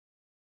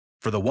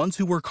For the ones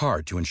who work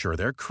hard to ensure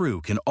their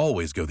crew can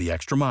always go the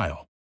extra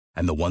mile,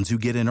 and the ones who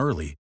get in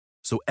early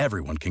so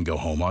everyone can go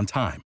home on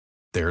time,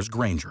 there's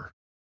Grainger,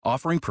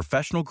 offering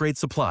professional-grade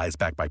supplies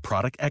backed by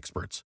product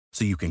experts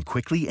so you can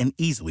quickly and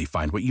easily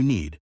find what you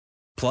need.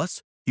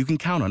 Plus, you can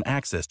count on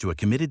access to a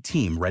committed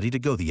team ready to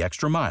go the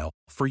extra mile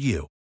for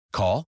you.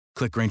 Call,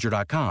 click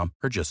Grainger.com,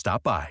 or just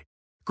stop by.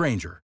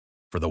 Grainger,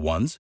 for the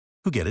ones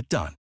who get it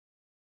done.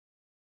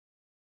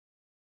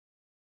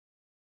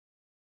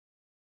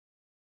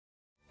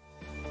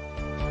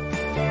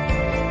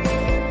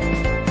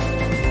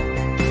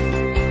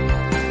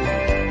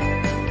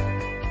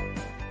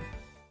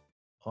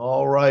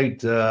 All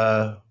right.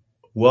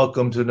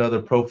 Welcome to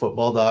another Pro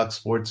Football Doc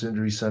Sports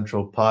Injury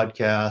Central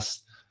podcast.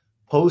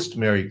 Post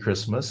Merry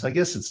Christmas. I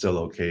guess it's still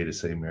okay to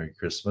say Merry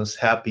Christmas.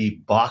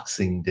 Happy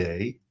Boxing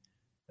Day.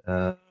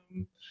 And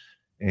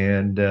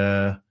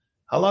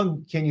how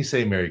long can you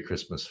say Merry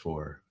Christmas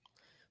for?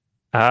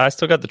 I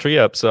still got the tree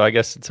up, so I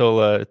guess until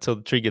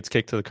the tree gets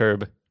kicked to the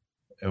curb.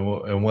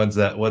 And when's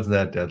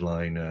that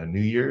deadline?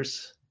 New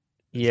Year's?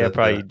 Yeah,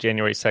 probably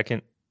January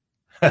 2nd.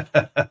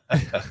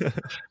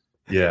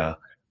 Yeah.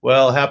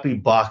 Well, happy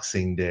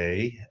Boxing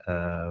Day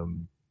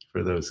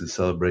for those who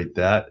celebrate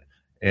that.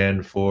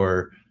 And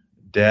for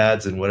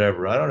dads and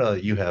whatever. I don't know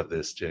that you have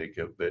this,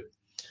 Jacob, but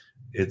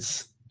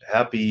it's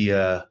happy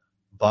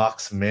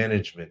box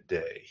management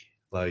day.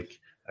 Like,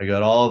 I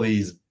got all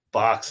these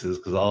boxes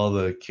because all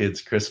the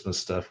kids' Christmas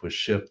stuff was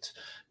shipped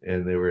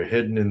and they were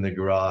hidden in the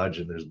garage,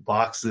 and there's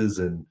boxes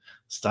and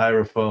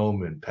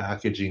styrofoam and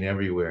packaging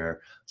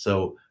everywhere.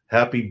 So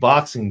happy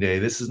Boxing Day.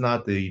 This is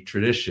not the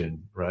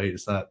tradition, right?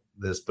 It's not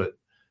this, but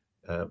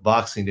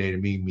Boxing Day to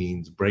me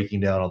means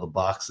breaking down all the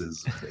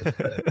boxes,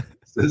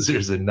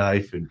 scissors and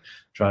knife, and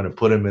trying to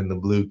put them in the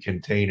blue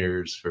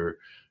containers for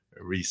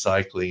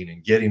recycling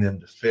and getting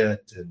them to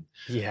fit. And,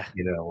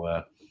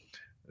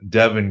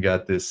 Devin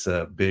got this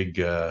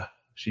big,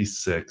 she's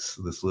 6,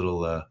 this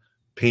little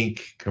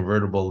pink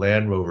convertible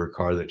Land Rover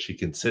car that she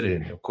can sit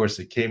in. Of course,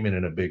 it came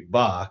in a big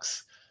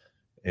box.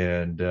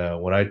 And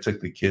when I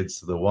took the kids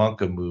to the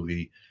Wonka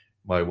movie,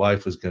 my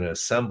wife was going to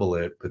assemble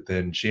it, but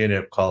then she ended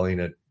up calling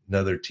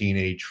another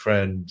teenage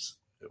friends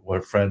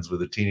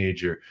with a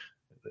teenager,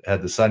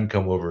 had the son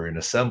come over and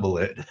assemble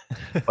it.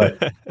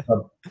 But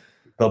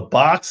the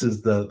box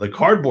is the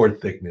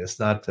cardboard thickness,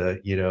 not to,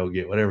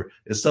 get whatever.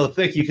 It's so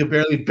thick you can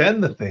barely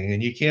bend the thing,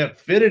 and you can't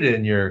fit it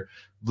in your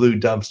blue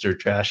dumpster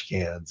trash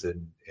cans.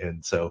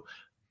 And so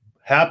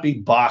happy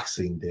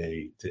Boxing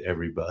Day to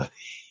everybody.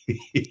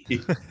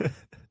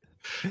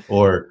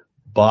 Or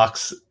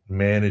Box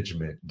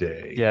Management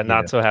Day. Yeah,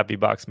 not so happy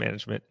box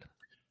management.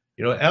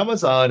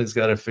 Amazon has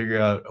got to figure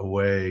out a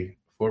way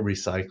for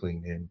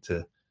recycling, and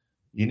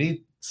you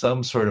need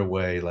some sort of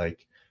way,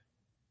 like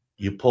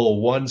you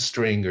pull one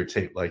string or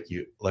tape, like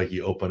you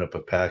open up a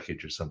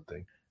package or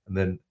something, and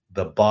then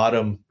the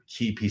bottom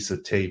key piece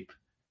of tape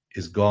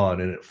is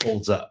gone and it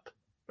folds up.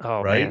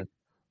 Oh, right. Man.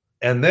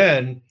 And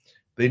then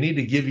they need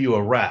to give you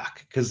a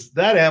rack, because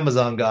that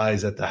Amazon guy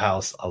is at the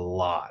house a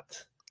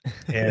lot.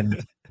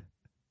 And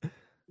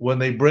when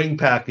they bring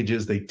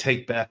packages, they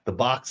take back the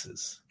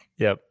boxes.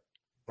 Yep.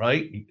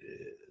 Right?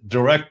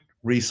 Direct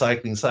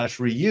recycling /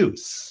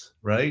 reuse,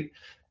 right?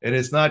 And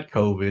it's not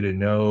COVID, and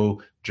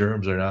no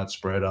germs are not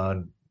spread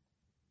on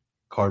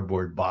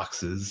cardboard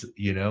boxes,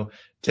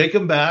 Take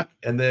them back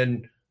and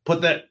then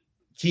put that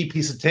key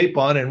piece of tape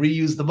on and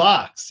reuse the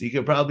box. You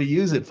could probably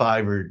use it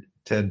 5 or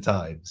 10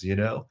 times,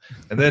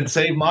 and then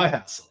save my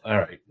hassle. All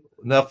right.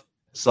 Enough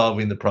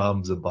solving the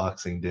problems of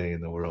Boxing Day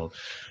in the world.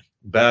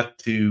 Back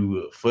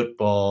to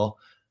football.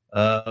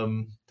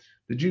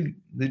 Did you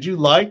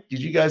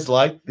guys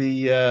like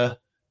the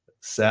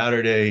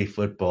Saturday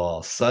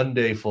football,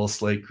 Sunday full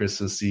slate,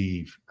 Christmas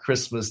Eve,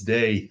 Christmas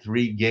Day,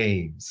 3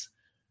 games?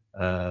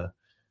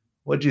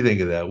 What'd you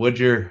think of that? What'd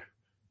your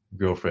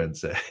girlfriend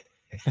say?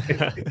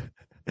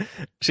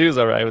 She was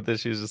all right with this.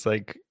 She was just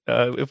like,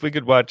 if we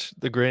could watch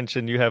The Grinch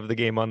and you have the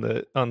game on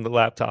the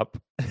laptop.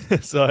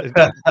 So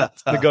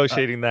it's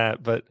negotiating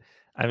that. But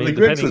I mean,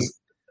 The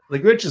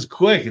Grinch is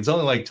quick. It's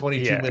only like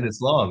 22 minutes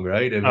long,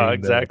 right? I mean,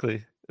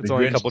 exactly. It's the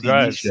only Grinch a couple TV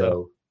drives.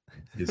 Show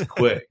is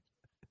quick.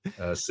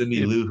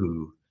 Cindy Lou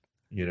Who,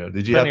 did you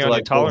Depending have to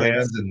hold tolerance.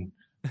 hands and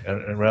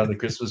around the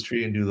Christmas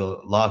tree and do the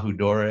La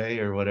Hudore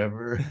or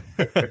whatever?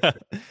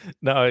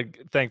 No, I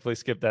thankfully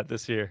skipped that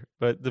this year.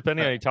 But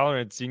depending on your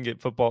tolerance, you can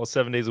get football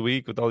 7 days a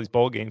week with all these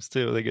bowl games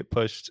too. They get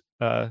pushed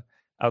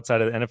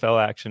outside of the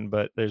NFL action,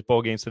 but there's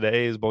bowl games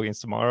today, there's bowl games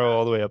tomorrow,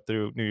 all the way up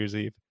through New Year's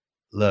Eve.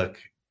 Look,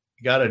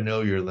 you got to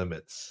know your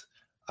limits.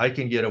 I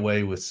can get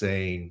away with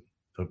saying,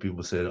 when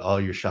people said,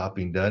 all your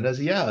shopping done? I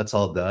said, yeah, it's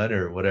all done,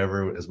 or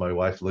whatever, as my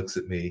wife looks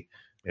at me.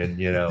 And,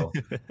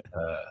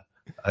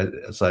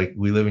 it's like,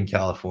 we live in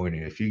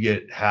California. If you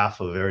get half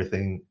of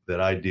everything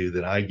that I do,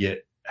 then I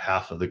get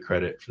half of the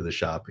credit for the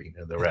shopping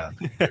and the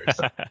wrapping.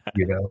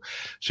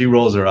 She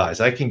rolls her eyes.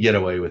 I can get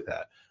away with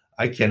that.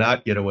 I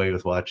cannot get away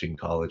with watching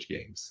college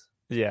games.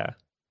 Yeah.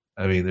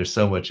 I mean, there's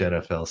so much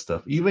NFL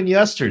stuff. Even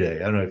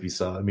yesterday, I don't know if you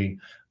saw,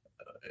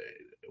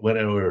 went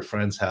over to a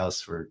friend's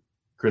house for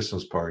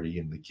Christmas party,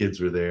 and the kids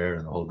were there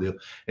and the whole deal.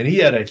 And he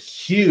had a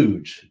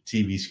huge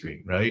TV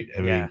screen, right?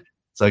 I mean,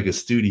 it's like a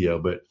studio,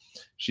 but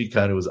she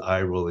kind of was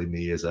eye rolling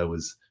me as I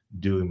was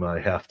doing my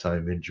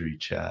halftime injury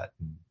chat,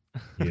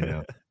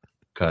 and,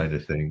 kind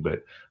of thing,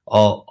 but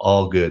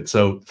all good.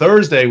 So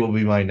Thursday will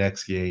be my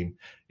next game.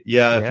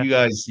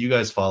 If you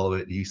guys follow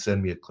it, you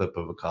send me a clip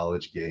of a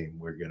college game,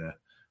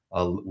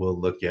 we'll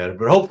look at it,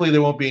 but hopefully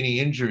there won't be any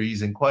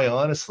injuries. And quite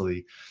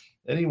honestly,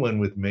 anyone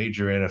with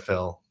major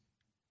NFL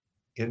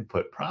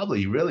input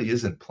probably really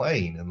isn't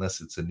playing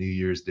unless it's a New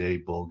Year's Day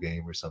bowl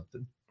game or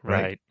something.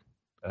 Right.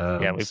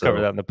 We've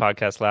covered that in the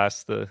podcast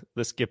last, the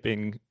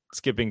skipping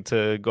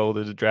to go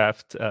to the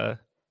draft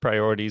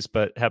priorities,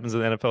 but happens in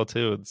the NFL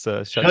too. It's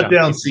a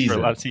shutdown season for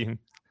a lot of teams.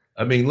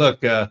 I mean,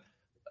 look,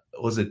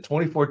 was it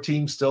 24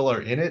 teams still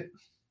are in it?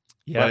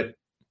 Yeah,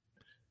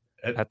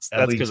 but that's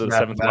because of the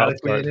 7th wild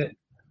card, in it,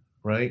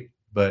 right?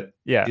 But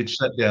it's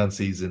shutdown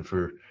season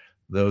for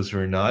those who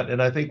are not. And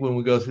I think when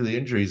we go through the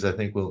injuries, I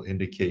think we'll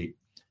indicate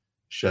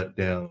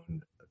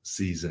shutdown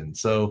season.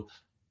 So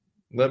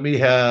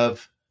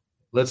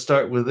let's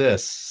start with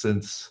this,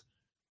 since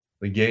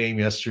the game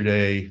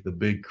yesterday, the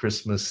big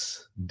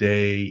Christmas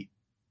Day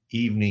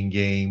evening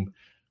game,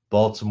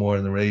 Baltimore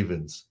and the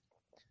Ravens.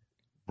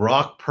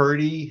 Brock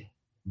Purdy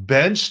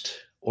benched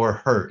or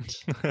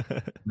hurt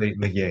the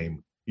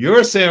game?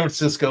 You're a San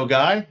Francisco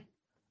guy.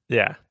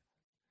 Yeah.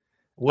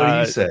 What do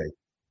you say?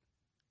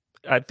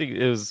 I think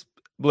it was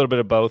a little bit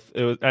of both.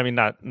 It was, I mean,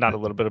 not a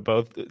little bit of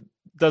both. It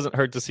doesn't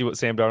hurt to see what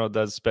Sam Darnold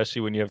does,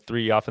 especially when you have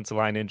 3 offensive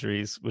line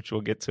injuries, which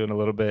we'll get to in a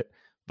little bit.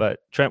 But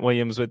Trent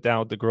Williams went down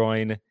with the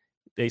groin.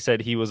 They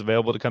said he was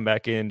available to come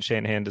back in.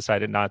 Shanahan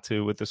decided not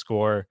to with the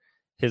score.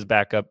 His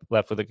backup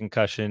left with a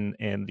concussion,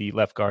 and the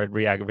left guard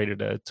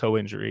re-aggravated a toe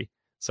injury.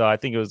 So I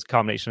think it was a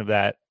combination of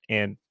that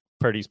and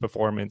Purdy's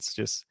performance.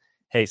 Just,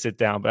 hey, sit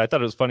down. But I thought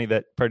it was funny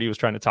that Purdy was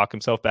trying to talk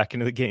himself back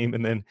into the game,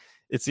 and then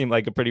it seemed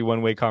like a pretty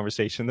one-way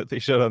conversation that they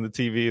showed on the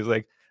TV. It was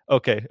like,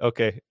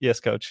 okay, yes,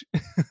 coach.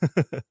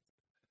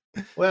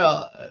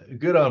 Well,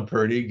 good on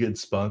Purdy, good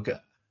spunk.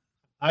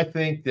 I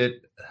think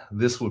that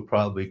this would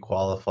probably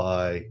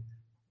qualify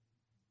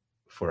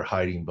for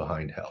hiding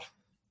behind health.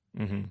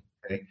 Mm-hmm.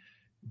 Okay.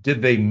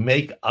 Did they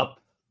make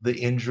up the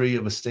injury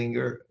of a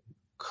stinger?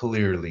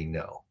 Clearly,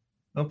 no.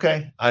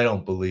 Okay. I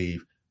don't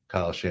believe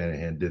Kyle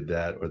Shanahan did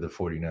that, or the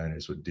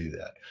 49ers would do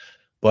that.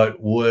 But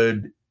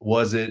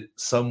was it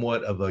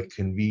somewhat of a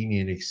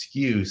convenient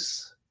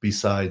excuse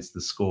besides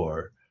the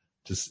score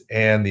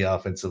and the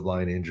offensive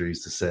line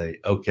injuries to say,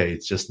 okay,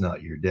 it's just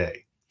not your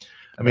day?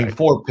 I mean,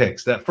 4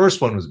 picks. That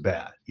first one was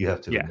bad, you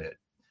have to admit.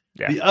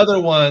 Yeah. The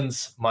other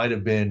ones might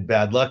have been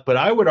bad luck, but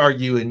I would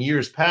argue in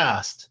games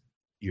past,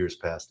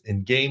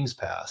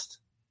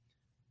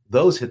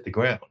 those hit the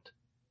ground.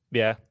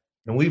 Yeah.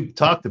 And we've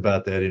talked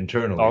about that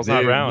internally. Ball's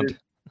not round.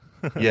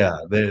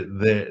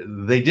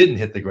 They didn't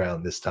hit the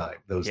ground this time.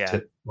 Those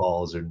tip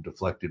balls or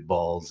deflected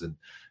balls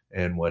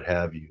and what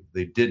have you.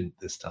 They didn't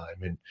this time.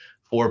 And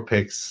 4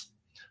 picks,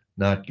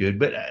 not good.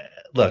 But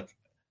look,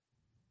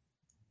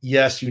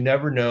 yes, you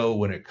never know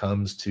when it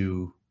comes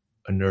to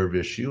a nerve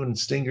issue, and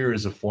stinger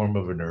is a form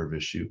of a nerve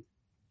issue.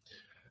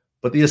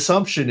 But the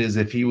assumption is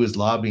if he was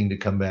lobbying to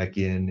come back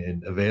in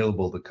and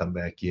available to come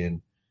back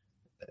in,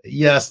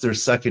 yes,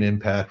 there's second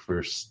impact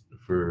for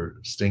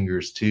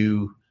stingers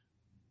too,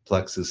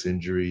 plexus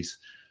injuries.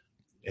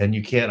 And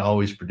you can't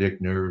always predict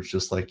nerves,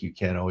 just like you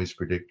can't always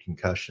predict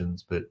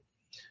concussions. But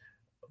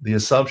the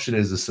assumption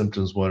is the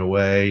symptoms went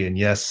away, and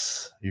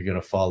yes, you're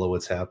going to follow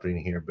what's happening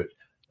here. But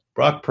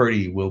Brock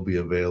Purdy will be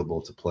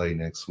available to play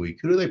next week.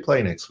 Who do they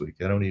play next week?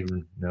 I don't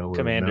even know.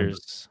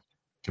 Commanders.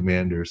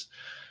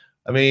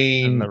 I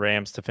mean, and the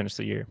Rams to finish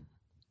the year.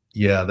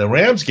 Yeah, the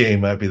Rams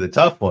game might be the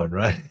tough one,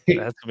 right? That's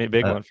going to be a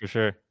big one for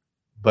sure.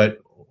 But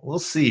we'll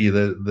see.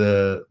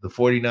 The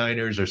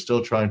 49ers are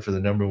still trying for the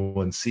number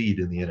 1 seed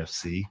in the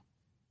NFC.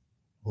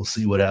 We'll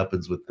see what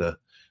happens with the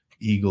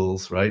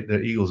Eagles, right?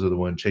 The Eagles are the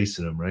one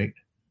chasing them, right?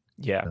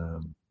 Yeah.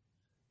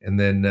 And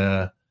then,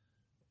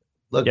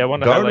 look, I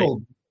want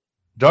to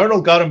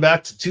Darnold got him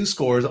back to 2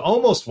 scores,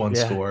 almost 1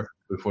 score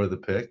before the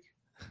pick.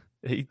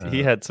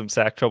 He had some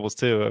sack troubles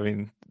too. I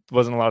mean, it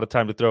wasn't a lot of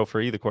time to throw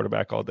for either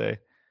quarterback all day.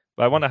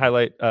 But I want to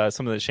highlight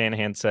something that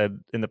Shanahan said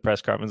in the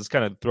press conference. It's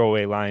kind of a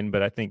throwaway line,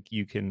 but I think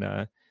you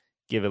can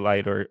give it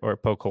light or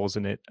poke holes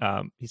in it.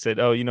 He said,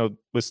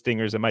 with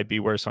stingers, it might be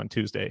worse on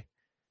Tuesday.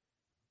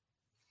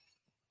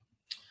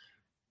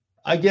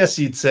 I guess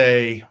you'd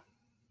say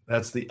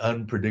that's the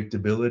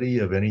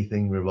unpredictability of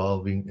anything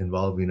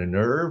involving a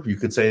nerve. You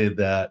could say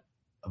that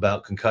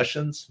about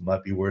concussions,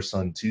 might be worse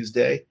on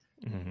Tuesday.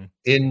 Mm-hmm.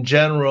 In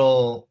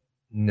general,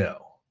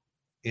 no.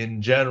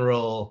 In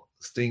general,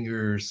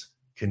 stingers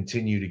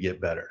continue to get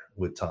better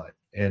with time.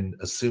 And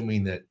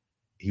assuming that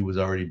he was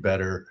already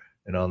better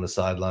and on the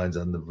sidelines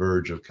on the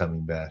verge of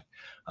coming back,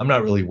 I'm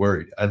not really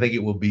worried. I think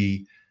it will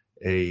be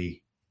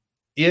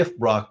if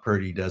Brock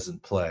Purdy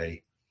doesn't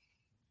play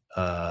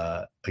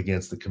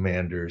against the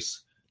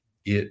Commanders,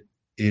 it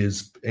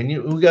is, and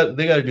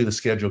they got to do the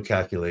schedule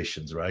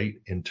calculations, right?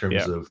 In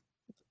terms of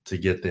to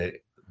get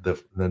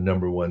the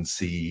number one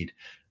seed,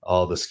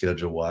 all the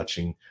schedule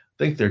watching.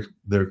 I think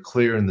they're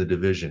clear in the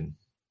division,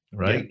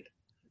 right?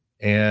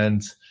 Yeah.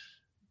 And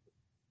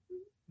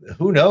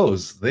who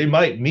knows? They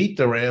might meet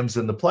the Rams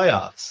in the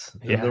playoffs.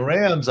 Yeah. And the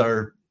Rams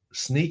are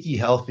sneaky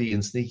healthy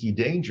and sneaky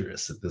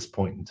dangerous at this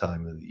point in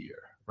time of the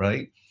year,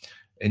 right?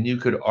 And you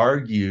could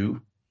argue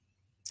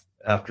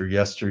after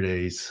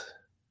yesterday's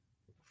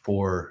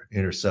 4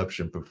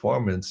 interception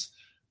performance,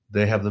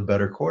 they have the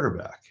better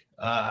quarterback.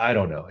 I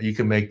don't know. You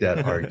can make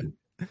that argument,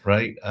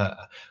 right?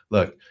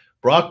 Look,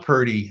 Brock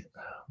Purdy,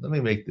 let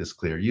me make this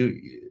clear.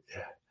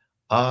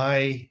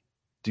 I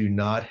do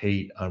not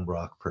hate on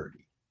Brock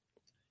Purdy.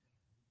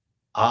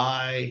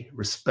 I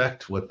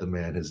respect what the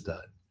man has done.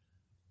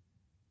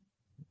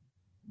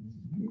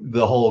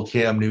 The whole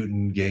Cam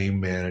Newton game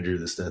manager,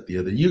 this, that, the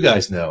other. You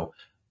guys know,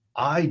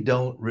 I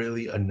don't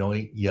really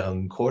anoint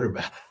young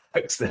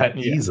quarterbacks that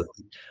easily.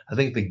 I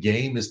think the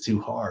game is too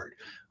hard.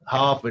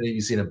 How often have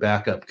you seen a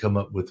backup come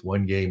up with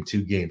 1 game,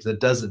 2 games? That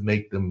doesn't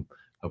make them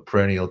a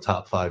perennial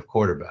top 5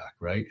 quarterback,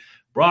 right?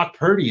 Brock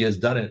Purdy has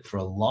done it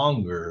for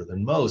longer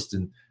than most,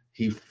 and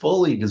he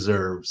fully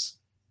deserves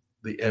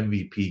the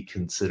MVP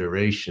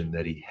consideration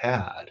that he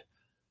had.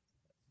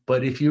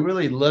 But if you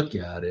really look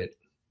at it,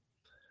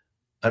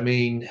 I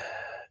mean,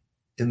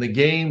 in the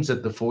games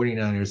that the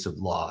 49ers have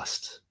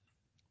lost,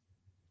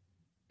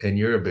 and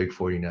you're a big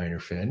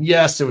 49er fan,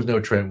 yes, there was no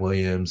Trent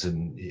Williams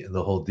and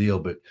the whole deal,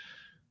 but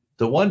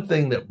the one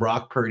thing that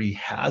Brock Purdy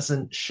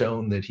hasn't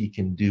shown that he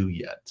can do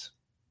yet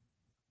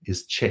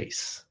is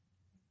chase.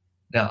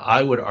 Now,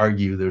 I would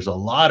argue there's a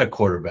lot of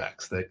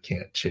quarterbacks that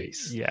can't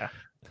chase. Yeah.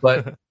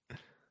 But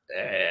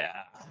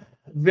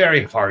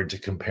very hard to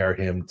compare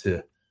him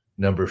to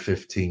number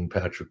 15,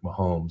 Patrick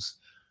Mahomes.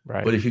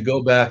 Right. But if you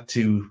go back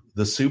to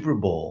the Super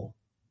Bowl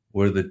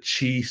where the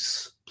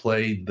Chiefs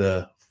played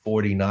the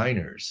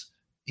 49ers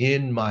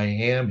in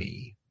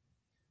Miami,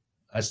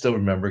 I still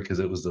remember because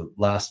it was the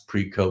last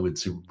pre-COVID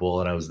Super Bowl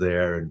and I was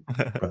there and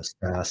press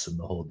pass and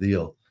the whole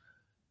deal.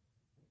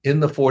 In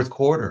the fourth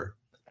quarter,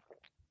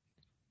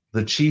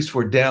 the Chiefs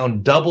were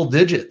down double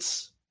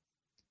digits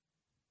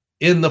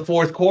in the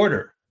fourth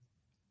quarter,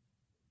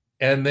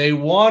 and they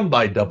won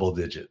by double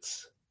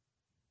digits.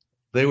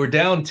 They were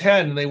down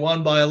 10 and they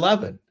won by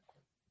 11,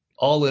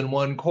 all in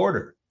one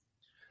quarter.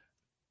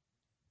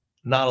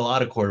 Not a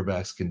lot of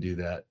quarterbacks can do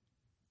that,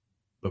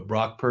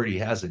 but Purdy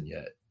hasn't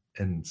yet,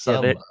 and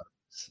some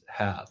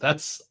have.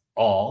 That's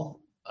all.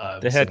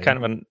 They had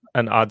kind of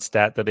an odd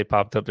stat that they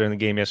popped up during the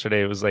game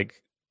yesterday. It was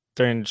like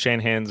during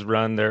Shanahan's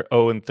run, they're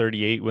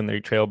 0-38 when they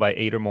trail by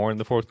 8 or more in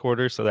the fourth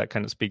quarter. So that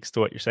kind of speaks to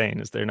what you're saying,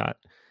 is they're not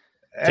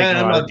taking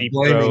a lot of deep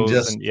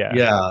throws.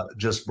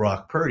 Just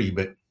Brock Purdy,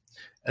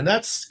 and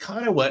that's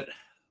kind of what.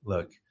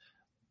 Look,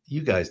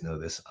 you guys know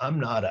this. I'm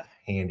not a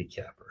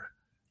handicapper,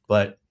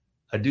 but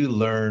I do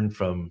learn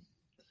from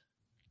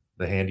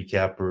the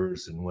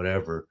handicappers and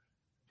whatever.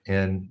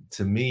 And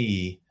to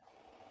me,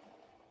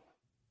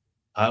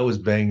 I was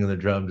banging the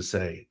drum to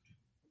say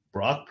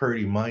Brock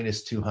Purdy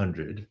minus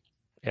 200.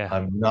 Yeah.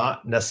 I'm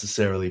not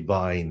necessarily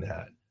buying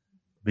that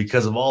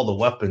because of all the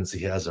weapons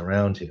he has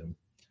around him.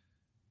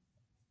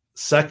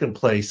 Second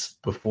place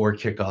before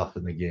kickoff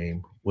in the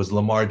game was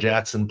Lamar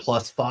Jackson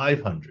plus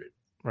 500.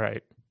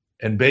 Right.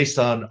 And based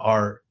on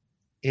our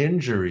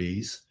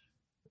injuries,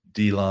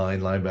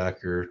 D-line,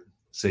 linebacker,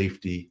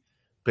 safety,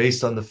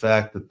 based on the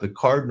fact that the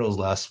Cardinals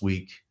last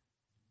week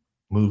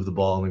moved the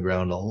ball on the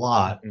ground a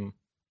lot,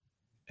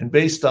 and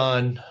based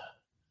on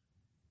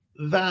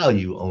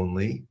value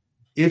only,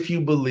 if you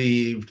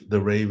believed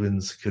the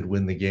Ravens could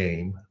win the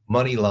game,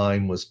 money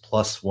line was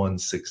plus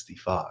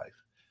 165,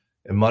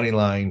 and money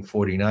line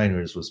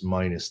 49ers was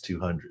minus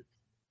 200.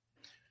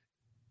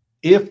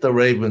 If the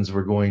Ravens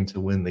were going to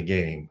win the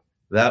game,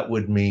 that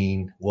would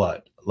mean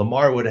what?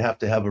 Lamar would have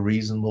to have a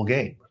reasonable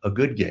game, a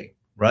good game,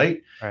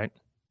 right? Right.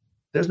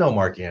 There's no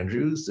Mark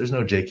Andrews. There's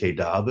no J.K.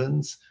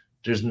 Dobbins.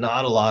 There's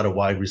not a lot of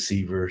wide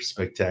receiver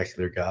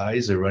spectacular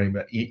guys or running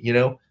back.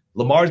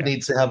 Lamar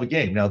needs to have a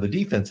game. Now, the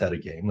defense had a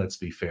game, let's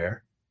be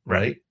fair,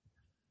 right?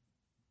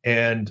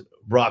 And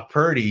Brock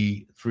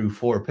Purdy threw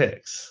 4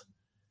 picks.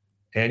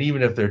 And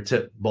even if they're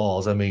tipped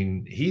balls, I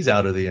mean, he's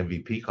out of the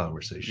MVP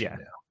conversation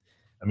now.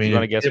 I mean, you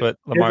want to guess what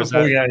Lamar's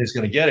at? If the 49ers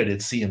going to get it,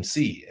 it's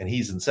CMC, and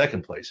he's in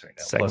second place right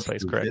now. Second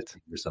place, correct.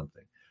 Or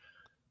something.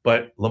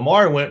 But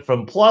Lamar went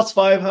from plus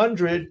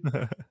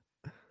 500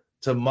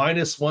 to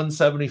minus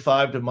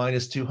 175 to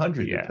minus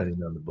 200,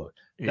 depending on the book.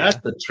 That's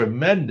the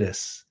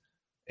tremendous.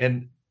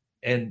 And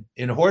in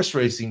horse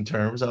racing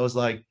terms, I was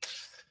like,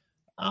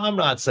 I'm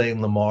not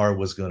saying Lamar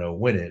was going to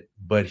win it,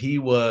 but he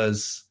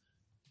was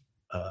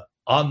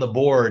on the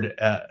board.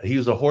 He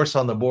was a horse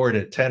on the board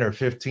at 10 or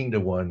 15 to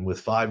 1 with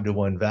 5 to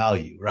 1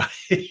 value, right?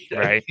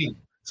 Right.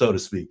 So to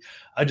speak.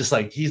 I just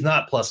like, he's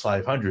not plus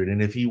 500.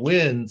 And if he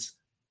wins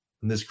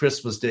in this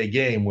Christmas Day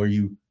game where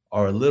you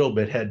are a little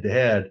bit head to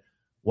head,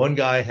 one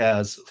guy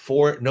has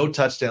no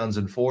touchdowns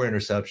and 4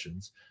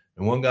 interceptions,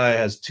 and one guy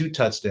has 2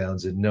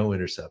 touchdowns and no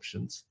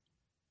interceptions.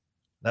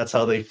 That's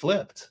how they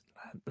flipped.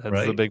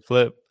 That's a big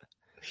flip.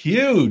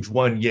 Huge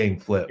 1-game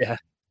flip. Yeah.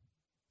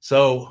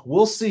 So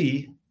we'll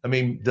see. I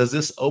mean, does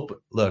this open?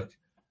 Look,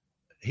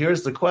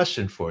 here's the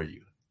question for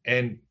you.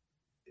 And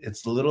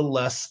it's a little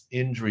less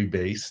injury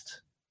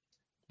based.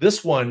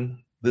 This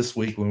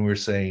week, when we were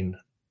saying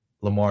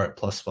Lamar at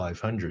plus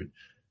 500,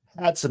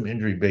 had some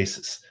injury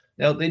basis.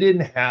 Now, they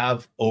didn't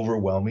have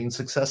overwhelming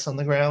success on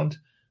the ground,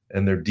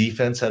 and their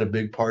defense had a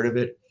big part of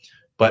it,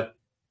 but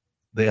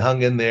they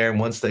hung in there. And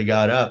once they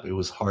got up, it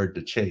was hard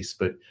to chase.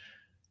 But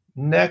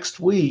next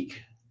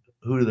week,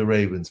 who do the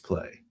Ravens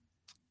play?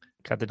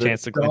 Got the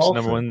chance to clinch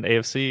number one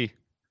AFC.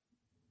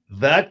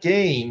 That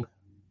game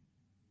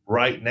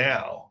right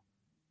now,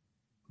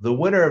 the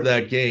winner of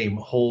that game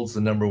holds the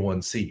number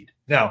one seed.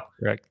 Now,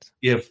 correct.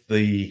 If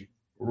the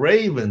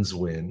Ravens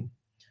win,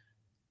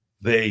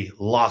 they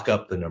lock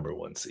up the number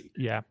one seed.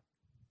 Yeah.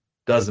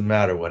 Doesn't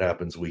matter what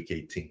happens week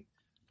 18.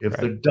 If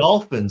the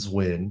Dolphins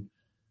win,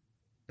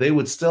 they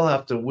would still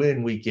have to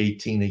win week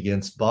 18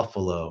 against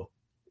Buffalo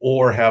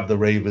or have the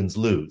Ravens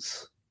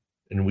lose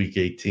in week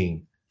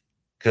 18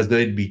 because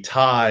they'd be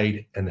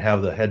tied and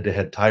have the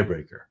head-to-head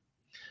tiebreaker.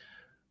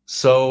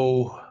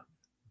 So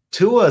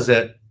Tua's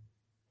at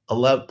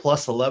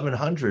plus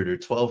 1,100 or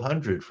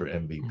 1,200 for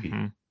MVP.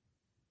 Mm-hmm.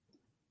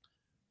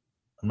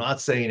 I'm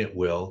not saying it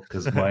will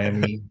because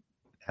Miami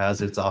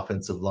has its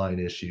offensive line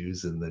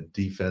issues and the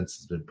defense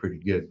has been pretty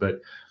good.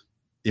 But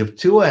if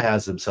Tua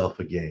has himself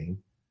a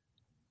game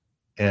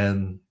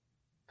and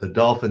the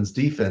Dolphins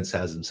defense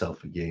has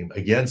himself a game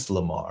against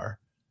Lamar,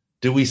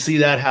 do we see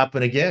that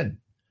happen again?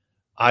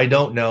 I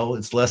don't know.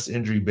 It's less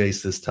injury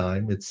based this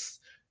time.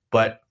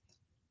 But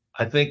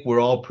I think we're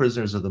all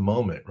prisoners of the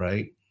moment,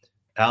 right?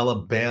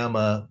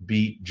 Alabama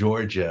beat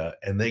Georgia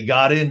and they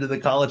got into the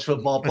college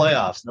football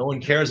playoffs. No one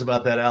cares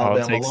about that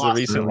Alabama loss.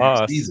 The recent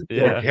loss. Season.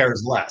 Yeah. Or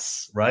cares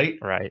less, right?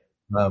 Right.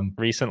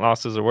 Recent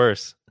losses are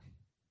worse.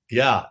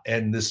 Yeah.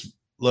 And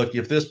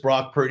if this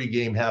Brock Purdy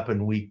game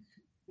happened week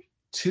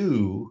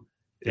 2,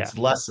 it's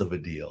less of a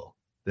deal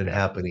than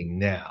happening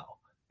now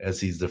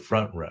as he's the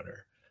front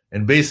runner.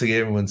 And basically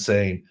everyone's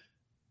saying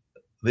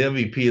the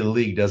MVP of the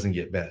league doesn't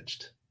get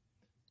benched.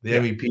 The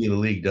MVP of the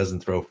league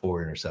doesn't throw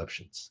 4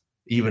 interceptions,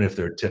 even if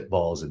they're tip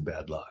balls and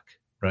bad luck,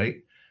 right?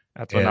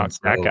 That's what knocks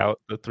Dak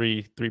out, the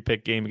three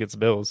pick game against the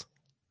Bills.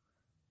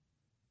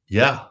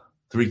 Yeah,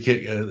 3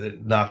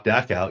 kick knocked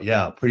Dak out.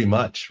 Yeah, pretty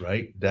much,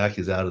 right? Dak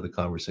is out of the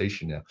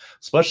conversation now,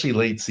 especially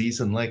late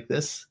season like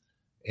this.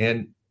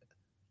 And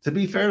to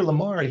be fair to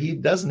Lamar, he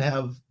doesn't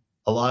have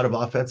a lot of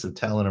offensive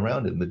talent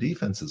around him. The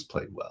defense has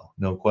played well,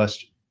 no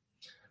question.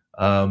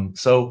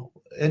 So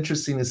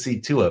interesting to see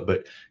Tua.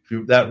 But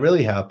if that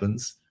really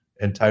happens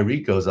and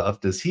Tyreek goes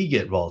off, does he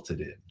get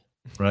vaulted in?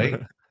 Right.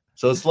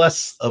 So it's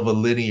less of a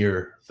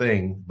linear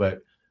thing,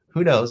 but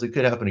who knows? It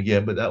could happen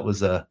again. But that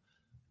was a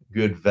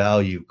good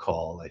value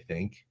call, I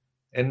think.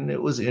 And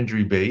it was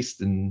injury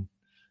based and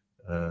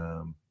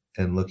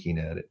looking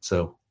at it.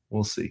 So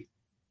we'll see.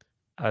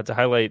 To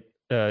highlight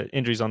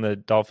injuries on the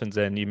Dolphins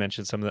end, you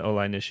mentioned some of the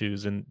O-line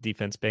issues and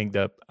defense banged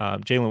up.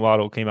 Jaylen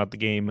Waddle came out the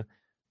game,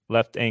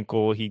 left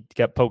ankle. He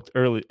got poked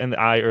early in the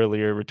eye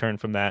earlier, returned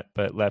from that,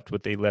 but left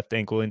with a left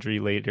ankle injury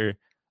later.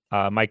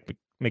 Mike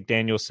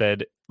McDaniel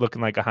said,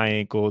 looking like a high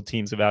ankle,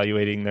 team's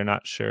evaluating. They're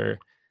not sure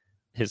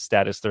his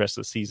status the rest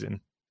of the season,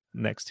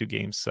 next 2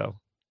 games. So,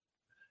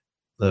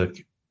 look,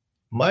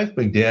 Mike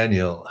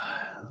McDaniel,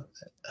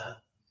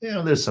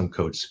 there's some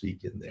coach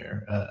speak in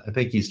there. I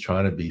think he's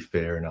trying to be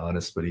fair and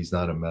honest, but he's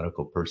not a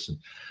medical person.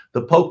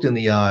 The poked in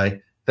the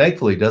eye,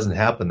 thankfully, doesn't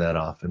happen that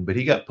often, but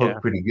he got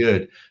poked pretty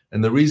good.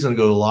 And the reason to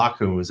go to the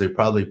locker room was they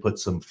probably put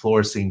some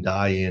fluorescein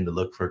dye in to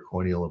look for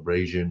corneal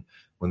abrasion.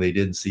 When they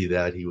didn't see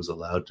that, he was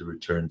allowed to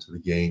return to the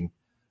game.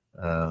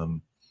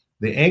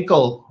 The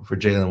ankle for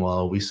Jaylen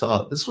Waddle, we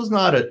saw this was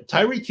not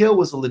Tyreek Hill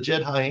was a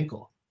legit high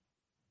ankle,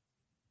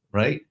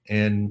 right?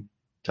 And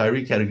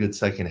Tyreek had a good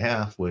second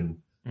half when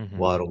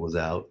Waddle was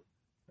out.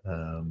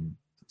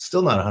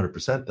 Still not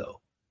 100% though.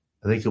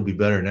 I think he'll be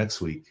better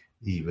next week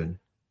even.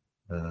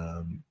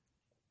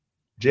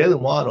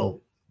 Jaylen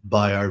Waddle,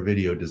 by our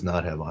video, does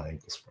not have a high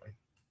ankle sprain.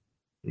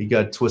 He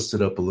got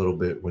twisted up a little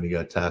bit when he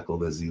got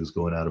tackled as he was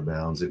going out of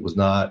bounds. It was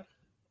not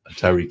a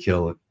Tyreek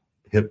Hill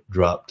hip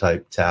drop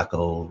type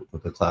tackle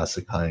with a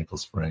classic high ankle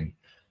sprain.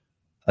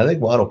 I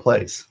think Waddle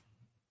plays.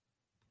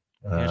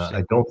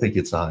 I don't think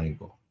it's a high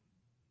ankle.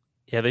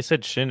 Yeah, they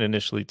said shin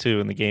initially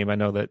too in the game. I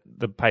know that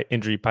the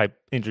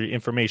injury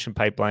information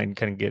pipeline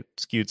kind of get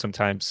skewed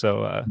sometimes.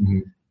 So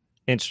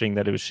interesting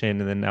that it was shin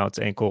and then now it's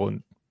ankle,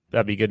 and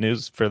that'd be good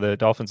news for the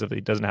Dolphins if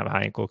he doesn't have a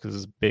high ankle because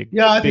it's big.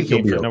 Yeah, I big think he'll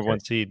game be for okay. number 1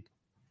 seed.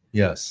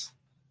 Yes,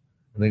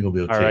 I think he'll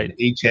be okay. All right.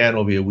 Achane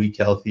will be a week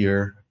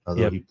healthier,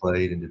 although he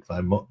played and did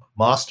fine.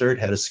 Mostert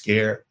had a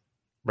scare,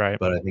 right?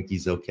 But I think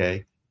he's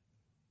okay.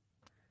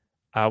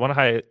 I want to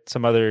highlight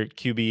some other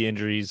QB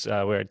injuries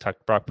where I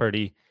talked Brock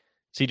Purdy,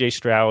 CJ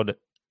Stroud.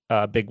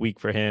 Big week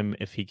for him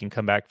if he can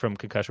come back from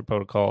concussion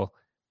protocol.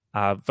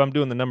 If I'm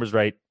doing the numbers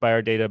right, by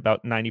our data,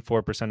 about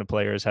 94% of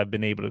players have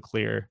been able to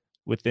clear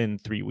within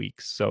 3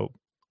 weeks. So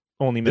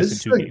only missing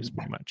 2 games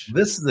pretty much.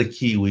 This is the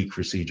key week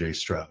for CJ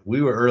Stroud.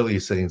 We were early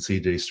saying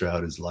CJ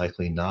Stroud is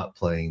likely not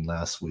playing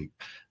last week.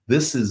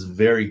 This is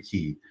very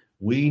key.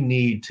 We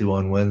need to,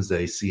 on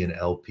Wednesday, see an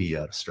LP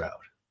out of Stroud.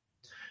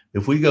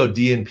 If we go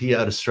DNP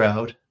out of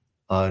Stroud,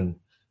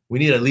 we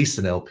need at least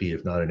an LP,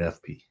 if not an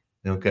FP.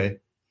 Okay?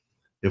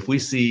 If we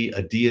see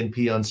a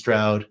DNP on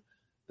Stroud,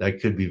 that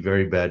could be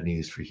very bad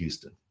news for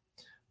Houston.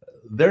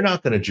 They're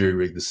not going to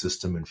jury-rig the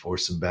system and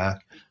force him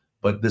back,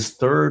 but this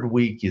third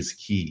week is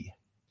key.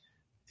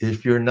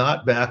 If you're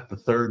not back the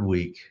third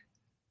week,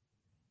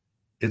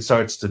 it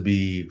starts to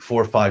be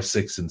 4, 5,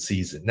 6 in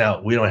season.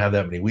 Now, we don't have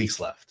that many weeks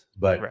left,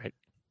 but right.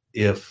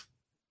 If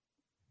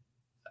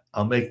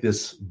I'll make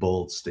this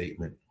bold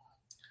statement,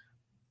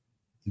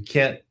 you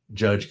can't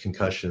judge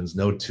concussions.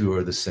 No two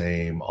are the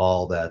same,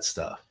 all that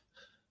stuff.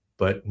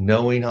 But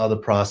knowing how the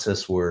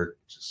process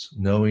works,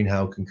 knowing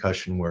how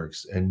concussion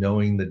works, and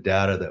knowing the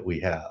data that we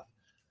have,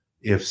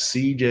 if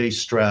CJ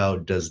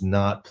Stroud does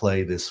not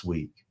play this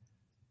week,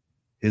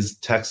 his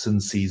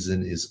Texan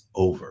season is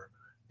over,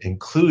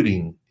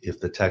 including if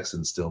the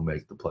Texans still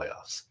make the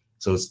playoffs.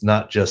 So it's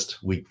not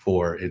just week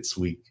 4, it's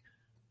week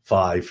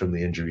 5 from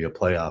the injury, a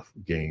playoff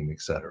game,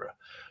 etc.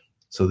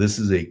 So this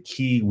is a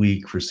key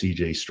week for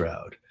CJ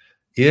Stroud.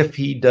 If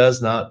he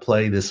does not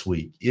play this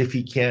week, if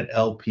he can't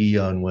LP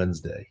on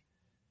Wednesday,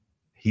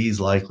 he's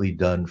likely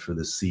done for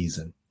the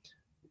season.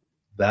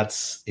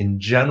 That's in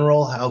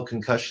general how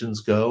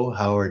concussions go,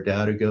 how our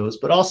data goes,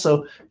 but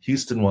also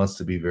Houston wants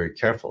to be very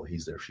careful.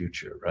 He's their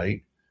future,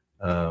 right?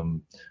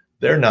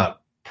 They're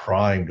not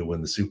primed to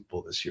win the Super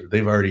Bowl this year.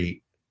 They've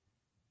already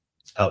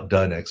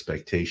outdone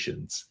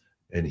expectations,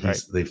 and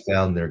they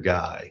found their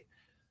guy.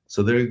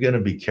 So they're going to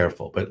be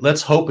careful. But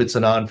let's hope it's a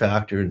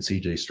non-factor and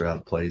CJ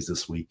Stroud plays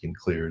this week and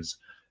clears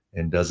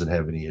and doesn't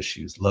have any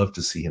issues. Love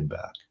to see him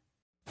back.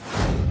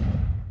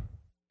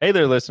 Hey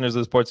there, listeners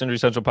of the Sports Injury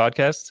Central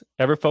podcast.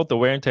 Ever felt the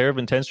wear and tear of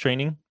intense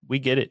training? We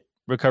get it.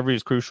 Recovery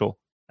is crucial.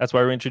 That's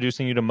why we're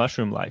introducing you to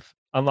Mushroom Life.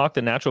 Unlock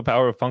the natural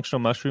power of functional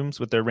mushrooms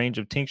with their range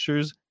of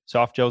tinctures,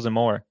 soft gels, and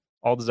more,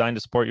 all designed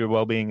to support your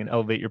well-being and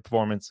elevate your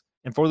performance.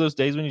 And for those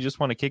days when you just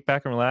want to kick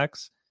back and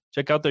relax,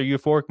 check out their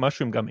euphoric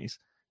mushroom gummies.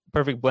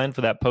 Perfect blend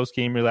for that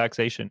post-game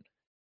relaxation.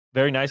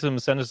 Very nice of them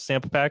to send us a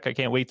sample pack. I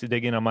can't wait to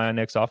dig in on my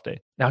next off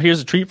day. Now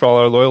here's a treat for all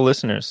our loyal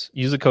listeners.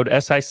 Use the code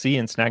SIC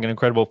and snag an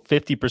incredible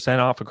 50%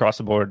 off across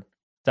the board.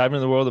 Dive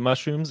into the world of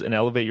mushrooms and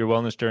elevate your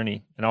wellness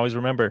journey. And always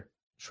remember,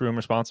 shroom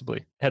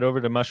responsibly. Head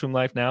over to Mushroom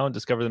Life now and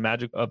discover the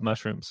magic of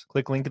mushrooms.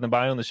 Click link in the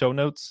bio in the show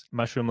notes,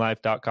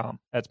 mushroomlife.com.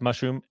 That's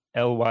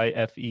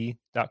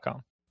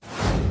mushroomlyfe.com.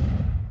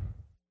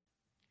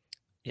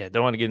 Yeah,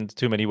 don't want to get into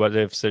too many what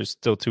ifs. There's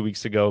still 2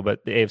 weeks to go,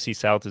 but the AFC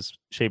South is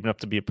shaping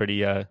up to be a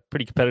pretty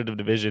competitive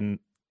division.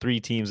 3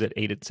 teams at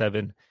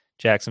 8-7.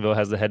 Jacksonville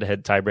has the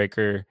head-to-head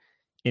tiebreaker.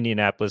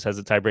 Indianapolis has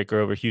a tiebreaker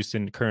over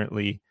Houston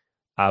currently,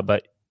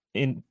 but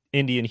in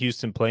Indy and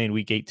Houston play in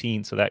Week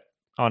 18, so that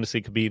honestly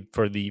could be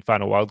for the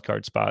final wild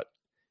card spot.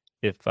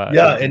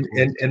 And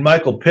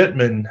Michael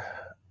Pittman,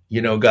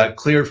 got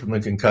cleared from the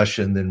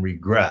concussion, then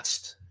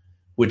regressed,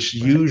 which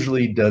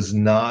usually does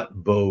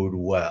not bode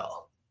well.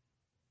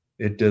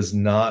 It does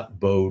not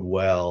bode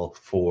well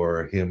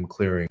for him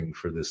clearing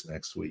for this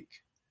next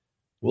week.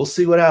 We'll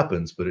see what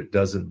happens, but it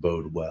doesn't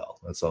bode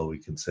well. That's all we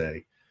can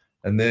say.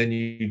 And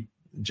then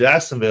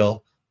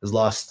Jacksonville has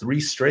lost 3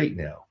 straight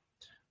now.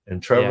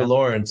 And Trevor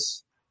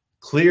Lawrence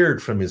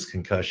cleared from his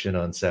concussion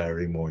on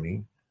Saturday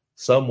morning.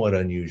 Somewhat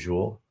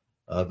unusual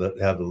that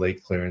have the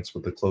late clearance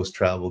with a close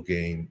travel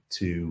game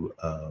to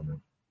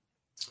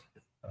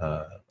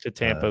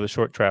Tampa, the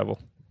short travel.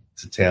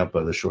 To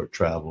Tampa, the short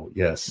travel,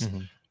 yes.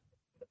 Mm-hmm.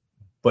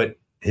 But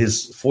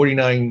his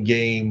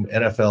 49-game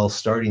NFL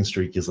starting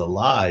streak is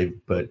alive,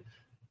 but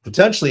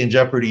potentially in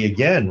jeopardy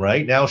again,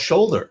 right? Now,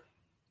 shoulder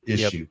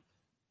issue.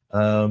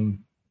 Yep.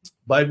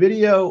 By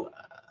video,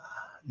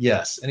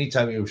 yes,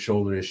 anytime you have a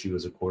shoulder issue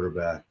as a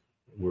quarterback,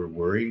 we're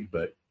worried,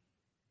 but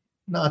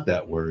not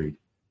that worried.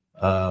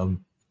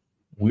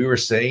 We were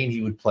saying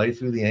he would play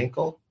through the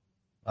ankle.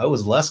 I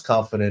was less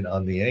confident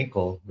on the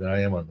ankle than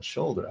I am on the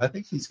shoulder. I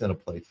think he's going to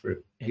play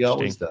through. He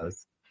always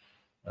does.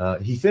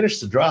 He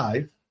finished the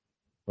drive,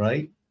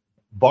 right?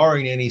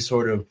 Barring any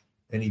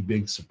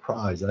big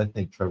surprise, I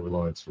think Trevor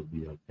Lawrence will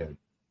be okay.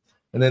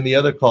 And then the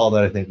other call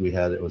that I think we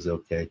had that was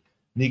okay,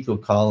 Nico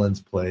Collins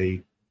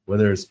played,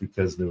 whether it's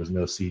because there was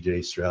no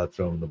CJ Stroud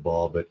throwing the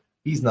ball, but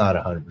he's not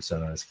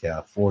 100% on his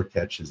calf. 4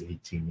 catches,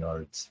 18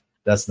 yards.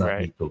 That's not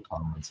right. Nico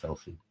Collins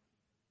healthy.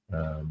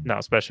 No,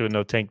 especially with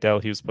no Tank Dell.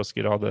 He was supposed to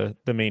get all the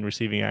main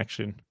receiving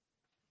action.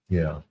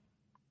 Yeah.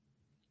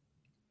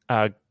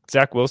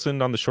 Zach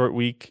Wilson on the short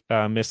week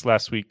missed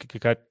last week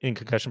in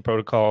concussion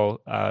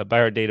protocol. By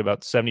our date,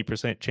 about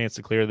 70% chance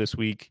to clear this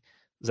week.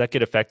 Does that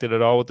get affected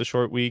at all with the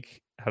short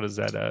week? How does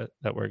that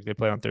work? They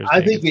play on Thursday.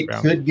 I think it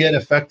could get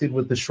affected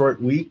with the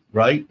short week,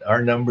 right?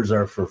 Our numbers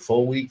are for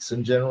full weeks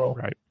in general.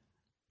 Right.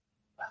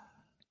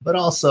 But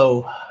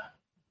also,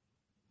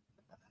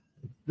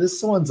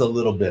 this one's a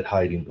little bit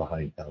hiding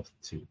behind health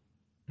too.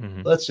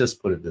 Mm-hmm. Let's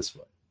just put it this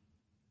way.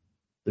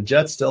 The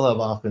Jets still have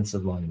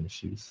offensive line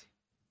issues.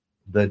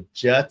 The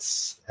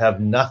Jets have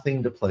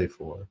nothing to play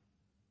for.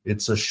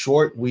 It's a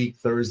short week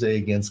Thursday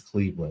against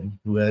Cleveland,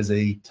 who has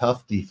a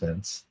tough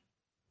defense.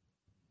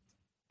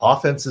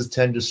 Offenses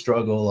tend to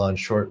struggle on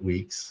short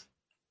weeks.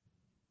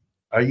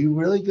 Are you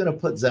really going to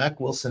put Zach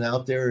Wilson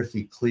out there if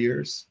he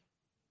clears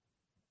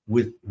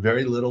with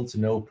very little to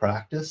no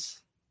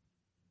practice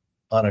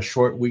on a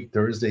short week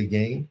Thursday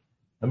game?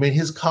 I mean,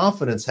 his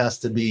confidence has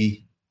to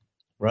be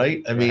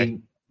right. I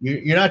mean,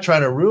 you're not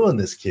trying to ruin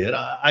this kid.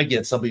 I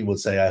get some people would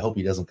say, I hope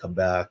he doesn't come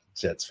back,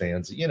 Jets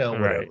fans, whatever.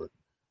 Right.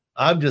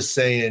 I'm just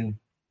saying,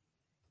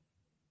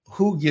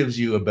 who gives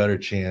you a better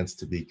chance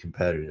to be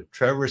competitive?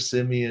 Trevor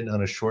Siemian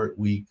on a short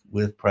week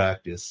with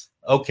practice.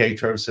 Okay,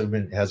 Trevor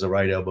Siemian has a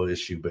right elbow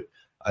issue, but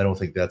I don't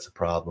think that's a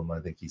problem. I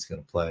think he's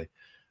going to play.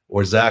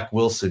 Or Zach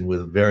Wilson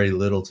with very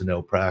little to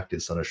no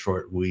practice on a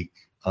short week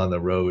on the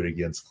road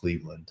against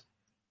Cleveland,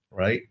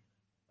 right?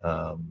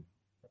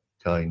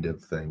 Kind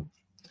of thing.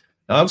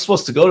 Now, I'm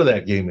supposed to go to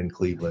that game in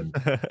Cleveland.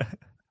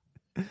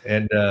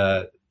 And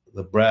the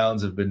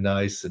Browns have been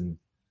nice and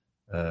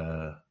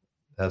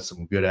have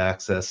some good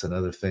access and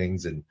other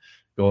things, and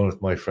going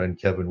with my friend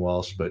Kevin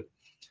Walsh. But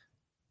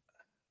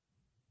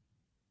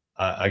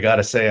I got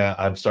to say,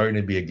 I'm starting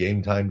to be a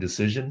game time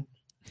decision.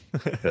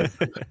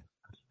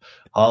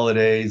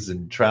 Holidays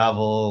and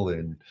travel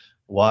and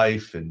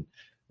wife, and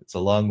it's a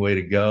long way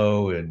to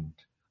go, and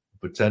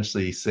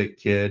potentially sick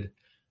kid.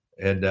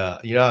 And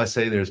I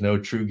say there's no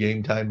true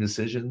game time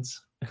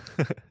decisions.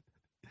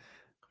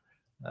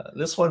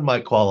 This one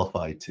might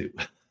qualify too.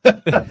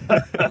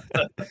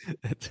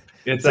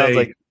 It sounds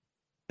like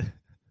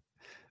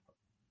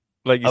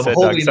you said,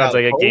 Doug, sounds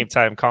like a game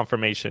time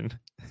confirmation.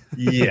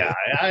 Yeah,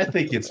 I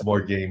think it's more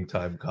game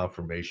time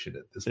confirmation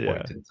at this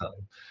point in time.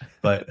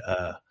 But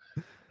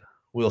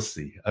we'll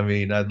see. I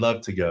mean, I'd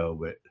love to go,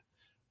 but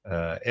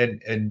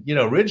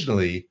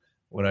originally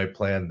when I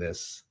planned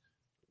this,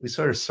 we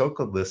sort of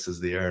circled this as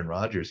the Aaron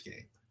Rodgers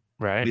game.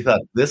 Right. We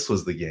thought this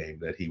was the game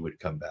that he would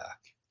come back,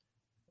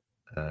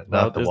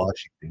 not the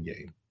Washington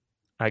game.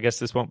 I guess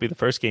this won't be the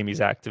first game he's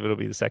active. It'll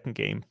be the second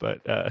game,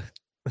 but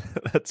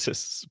that's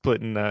just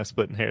splitting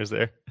hairs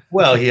there.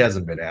 Well, he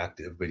hasn't been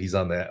active, but he's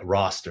on that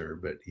roster,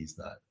 but he's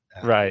not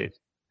active. Right.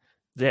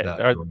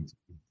 Yeah.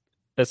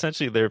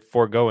 Essentially, they're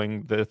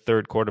foregoing the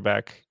third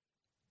quarterback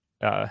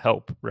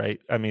help, right?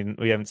 I mean,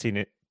 we haven't seen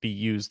it be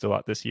used a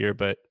lot this year,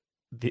 but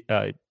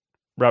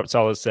Robert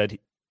Saleh said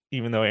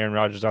even though Aaron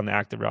Rodgers is on the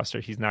active roster,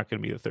 he's not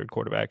going to be the third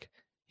quarterback.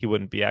 He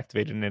wouldn't be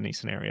activated in any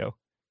scenario.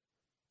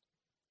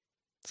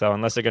 So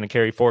unless they're going to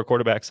carry 4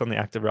 quarterbacks on the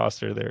active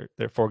roster,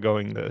 they're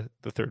foregoing the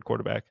third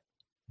quarterback.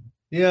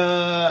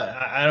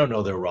 Yeah, I don't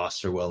know their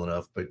roster well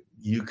enough, but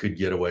you could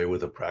get away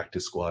with a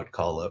practice squad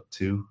call-up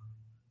too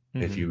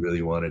if you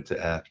really wanted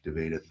to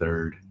activate a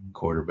third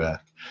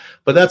quarterback.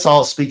 But that's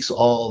all speaks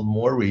all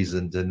more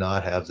reason to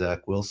not have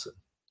Zach Wilson.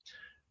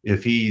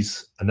 If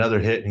he's another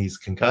hit and he's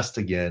concussed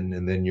again,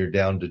 and then you're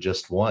down to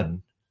just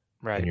one,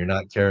 right, and you're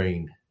not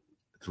carrying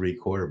 3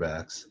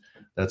 quarterbacks,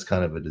 that's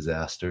kind of a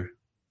disaster,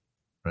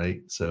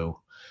 right? So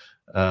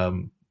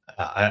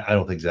I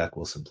don't think Zach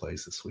Wilson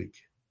plays this week.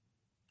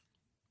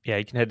 Yeah,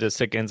 you can head to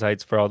Sick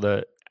Insights for all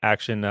the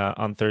action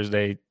on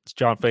Thursday.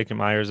 John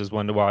Myers is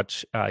one to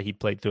watch. He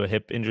played through a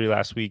hip injury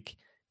last week,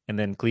 and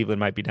then Cleveland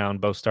might be down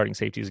both starting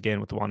safeties again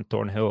with Juan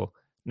Thornhill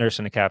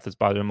nursing a calf that's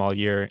bothered him all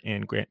year,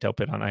 and Grant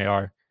Delpit on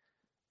IR.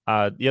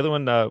 The other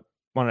one I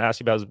wanted to ask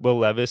you about is Will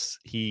Levis.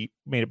 He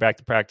made it back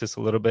to practice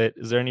a little bit.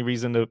 Is there any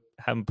reason to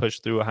have him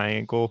push through a high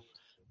ankle?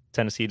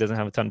 Tennessee doesn't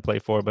have a ton to play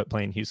for, but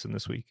playing Houston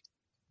this week.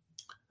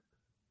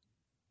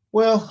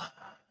 Well,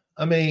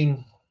 I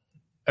mean,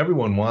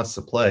 everyone wants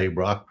to play.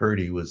 Brock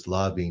Purdy was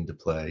lobbying to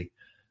play.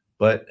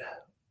 But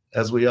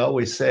as we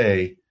always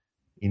say,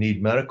 you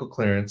need medical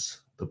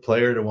clearance, the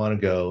player to want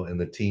to go, and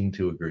the team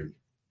to agree.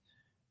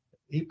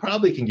 He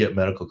probably can get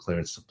medical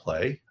clearance to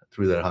play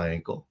through that high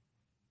ankle,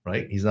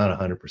 right? He's not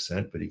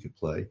 100%, but he could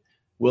play.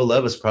 Will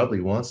Levis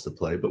probably wants to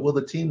play, but will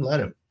the team let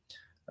him?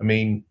 I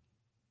mean,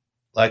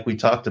 like we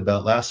talked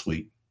about last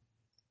week,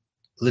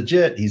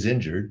 legit, he's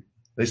injured.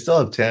 They still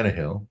have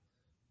Tannehill.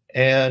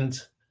 And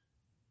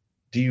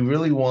do you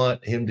really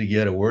want him to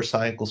get a worse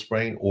high ankle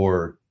sprain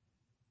or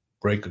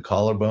break a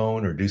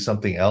collarbone or do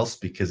something else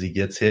because he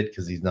gets hit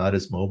because he's not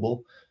as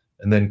mobile,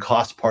 and then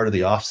cost part of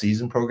the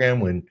offseason program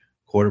when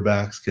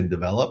quarterbacks can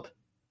develop?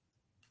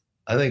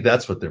 I think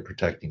that's what they're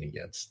protecting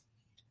against.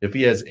 If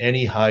he has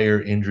any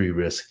higher injury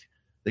risk,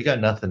 they got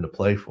nothing to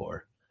play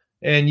for.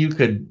 And you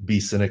could be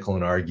cynical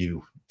and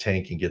argue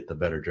tank and get the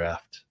better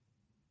draft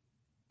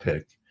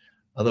pick.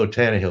 Although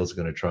Tannehill is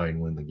going to try and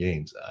win the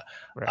games.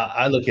 Right.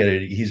 I look at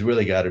it, he's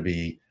really got to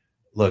be,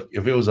 look,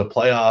 if it was a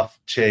playoff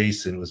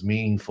chase and it was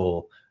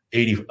meaningful,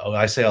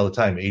 I say all the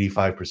time,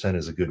 85%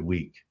 is a good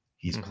week.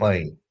 He's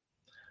playing.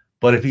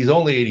 But if he's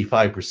only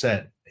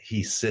 85%,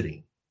 he's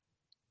sitting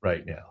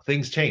right now.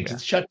 Things change. Yeah.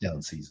 It's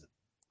shutdown season.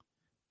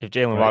 If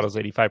Jaylen Waddle's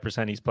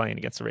 85%, he's playing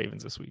against the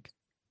Ravens this week.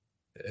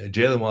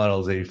 Jaylen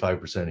Waddle is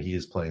 85%. He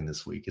is playing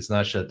this week. It's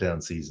not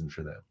shutdown season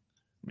for them.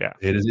 Yeah,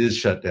 it is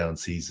shutdown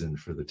season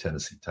for the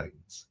Tennessee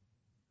Titans.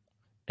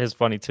 It's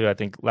funny too. I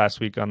think last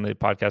week on the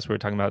podcast we were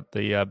talking about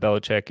the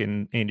Belichick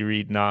and Andy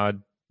Reid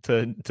nod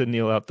to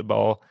kneel out the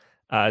ball.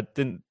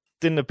 Didn't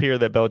appear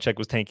that Belichick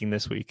was tanking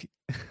this week.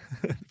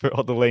 For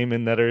all the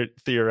laymen that are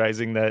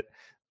theorizing that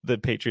the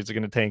Patriots are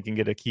going to tank and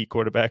get a key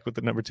quarterback with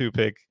the number 2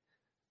 pick.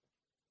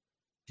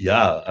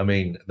 Yeah, I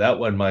mean that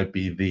one might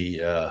be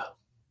the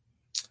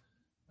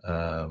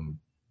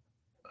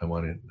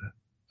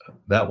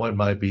that one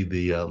might be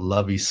the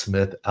Lovie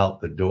Smith out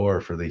the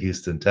door for the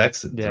Houston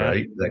Texans,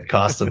 right? That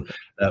cost them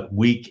that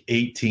Week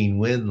 18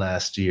 win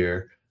last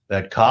year.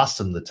 That cost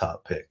them the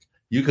top pick.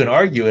 You can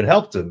argue it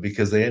helped them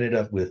because they ended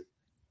up with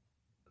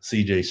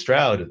C.J.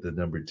 Stroud at the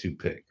number 2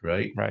 pick,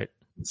 right? Right.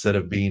 Instead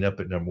of being up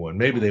at number 1.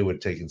 Maybe they would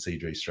have taken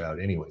C.J. Stroud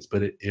anyways,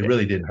 but it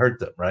really didn't hurt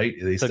them, right?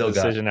 They took still the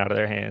decision out of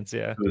their hands,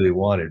 who they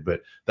wanted.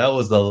 But that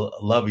was the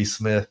Lovie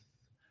Smith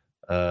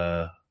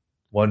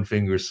one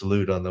finger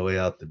salute on the way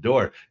out the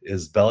door.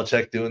 Is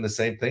Belichick doing the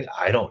same thing?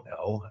 I don't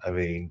know. I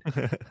mean,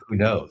 who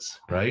knows,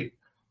 right?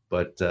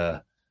 But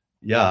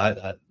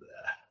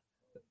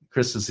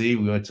Christmas Eve,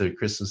 we went to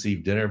Christmas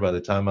Eve dinner. By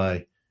the time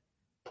I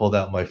pulled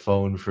out my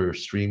phone for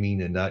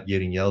streaming and not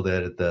getting yelled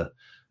at the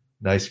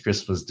nice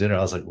Christmas dinner, I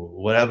was like, well,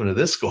 what happened to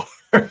this score?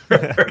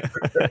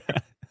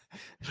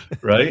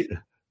 Right?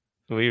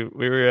 We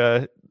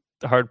were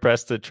hard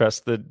pressed to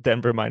trust the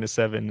Denver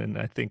 -7, and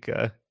I think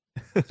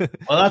well,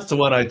 that's the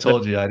one I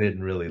told you I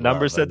didn't really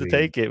number love. said to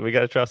take it. We got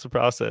to trust the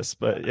process,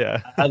 but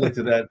yeah. I looked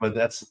at that, but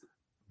that's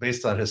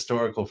based on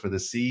historical for the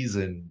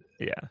season.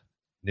 Yeah.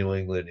 New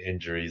England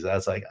injuries. I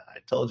was like, I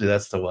told you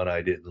that's the one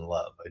I didn't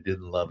love. I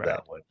didn't love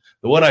that one.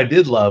 The one I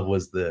did love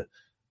was the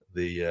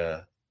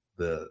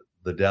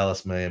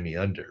Dallas Miami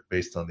under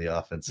based on the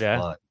offensive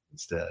line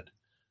instead.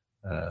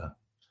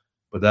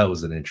 But that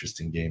was an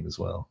interesting game as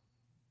well.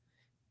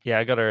 Yeah,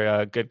 I got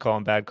our good call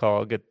and bad call.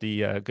 I'll get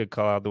the good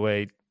call out of the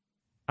way.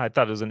 I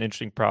thought it was an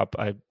interesting prop.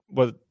 I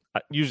was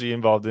usually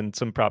involved in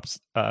some props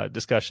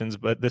discussions,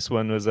 but this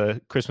one was a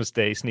Christmas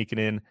Day sneaking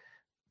in.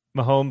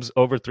 Mahomes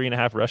over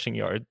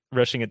 3.5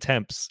 rushing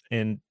attempts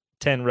and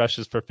 10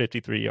 rushes for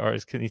 53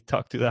 yards. Can you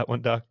talk to that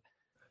one, Doc?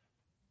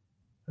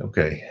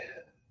 Okay.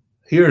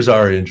 Here's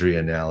our injury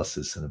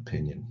analysis and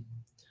opinion.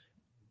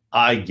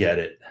 I get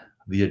it.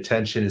 The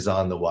attention is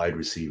on the wide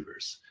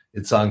receivers.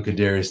 It's on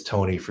Kadarius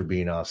Toney for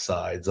being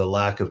offsides. A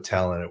lack of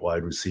talent at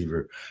wide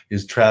receiver.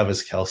 Is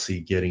Travis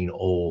Kelce getting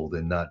old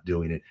and not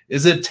doing it?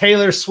 Is it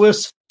Taylor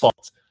Swift's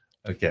fault?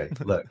 Okay,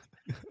 look.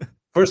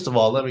 First of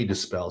all, let me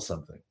dispel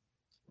something.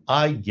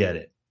 I get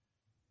it.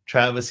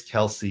 Travis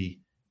Kelce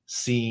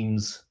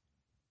seems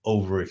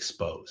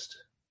overexposed.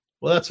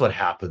 Well, that's what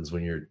happens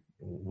when you're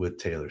with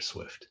Taylor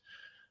Swift.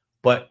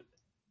 But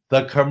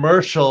the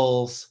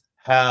commercials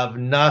have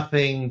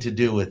nothing to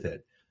do with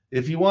it.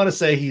 If you want to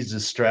say he's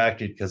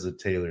distracted because of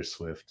Taylor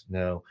Swift,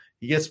 no,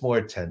 he gets more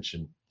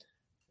attention.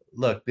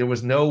 Look, there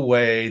was no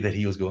way that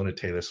he was going to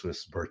Taylor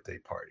Swift's birthday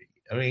party.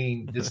 I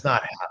mean, it's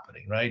not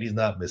happening, right? He's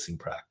not missing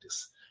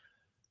practice.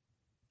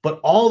 But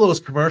all those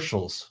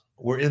commercials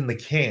were in the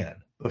can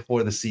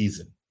before the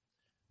season.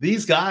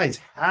 These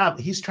guys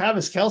he's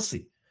Travis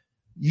Kelce.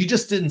 You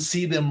just didn't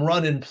see them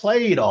run and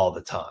play it all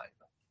the time,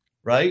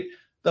 right?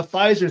 The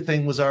Pfizer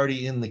thing was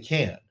already in the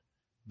can.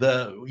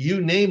 The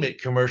you name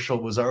it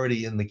commercial was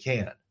already in the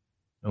can.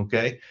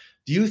 Okay.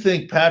 Do you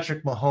think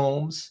Patrick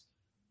Mahomes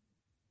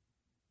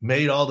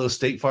made all those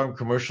State Farm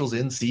commercials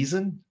in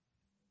season?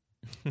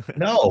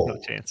 No.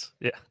 No chance.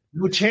 Yeah.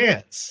 No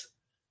chance.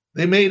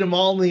 They made them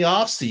all in the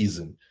off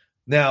season.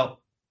 Now,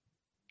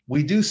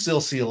 we do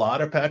still see a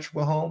lot of Patrick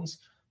Mahomes,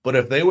 but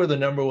if they were the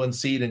number 1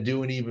 seed and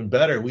doing even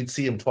better, we'd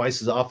see him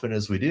twice as often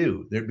as we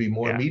do. There'd be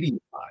more media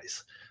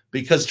buys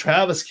because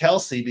Travis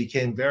Kelce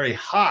became very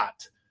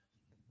hot.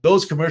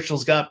 Those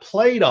commercials got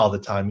played all the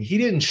time. He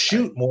didn't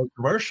shoot more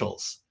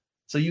commercials.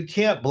 So you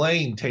can't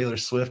blame Taylor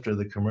Swift or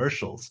the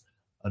commercials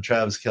on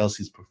Travis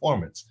Kelce's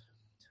performance.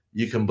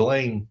 You can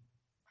blame,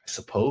 I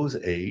suppose,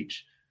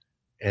 age.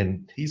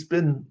 And he's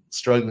been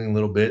struggling a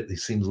little bit. He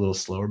seems a little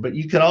slower. But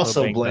you can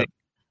also blame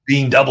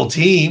being double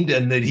teamed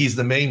and that he's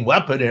the main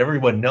weapon.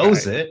 Everyone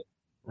knows it,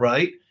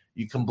 right?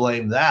 You can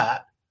blame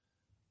that.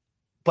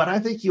 But I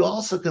think you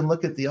also can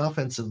look at the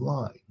offensive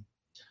line.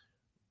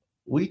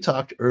 We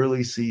talked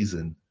early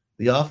season.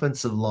 The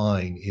offensive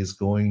line is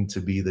going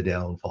to be the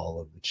downfall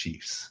of the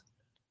Chiefs.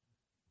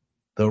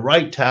 The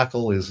right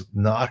tackle is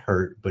not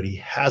hurt, but he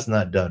has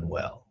not done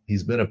well.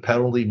 He's been a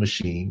penalty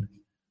machine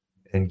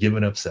and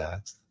given up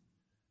sacks.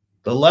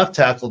 The left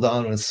tackle,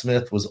 Donovan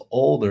Smith, was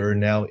older,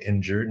 now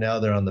injured. Now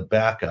they're on the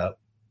backup.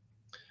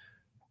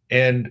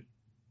 And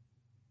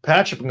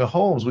Patrick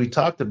Mahomes, we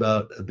talked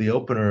about at the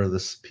opener of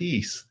this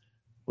piece,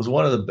 was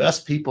one of the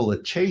best people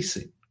at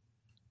chasing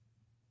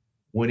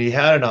when he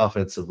had an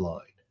offensive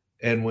line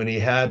and when he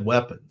had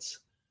weapons.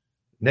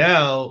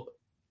 Now,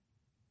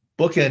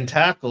 bookend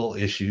tackle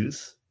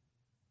issues,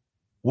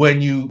 when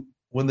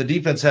the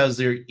defense has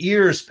their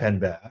ears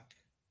pinned back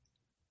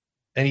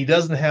and he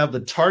doesn't have the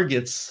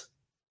targets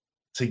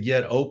to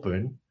get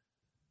open,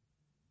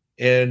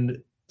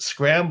 and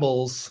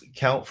scrambles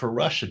count for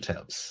rush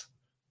attempts.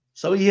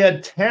 So he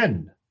had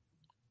 10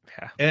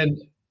 Yeah.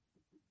 And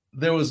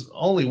there was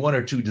only one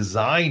or two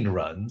designed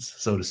runs,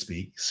 so to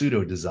speak,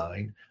 pseudo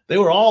designed. They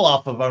were all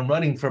off of I'm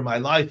running for my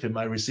life and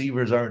my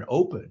receivers aren't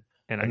open.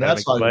 And I And gotta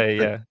that's make a why play,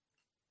 yeah.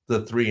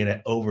 the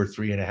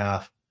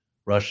 3.5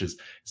 rushes.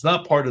 It's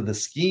not part of the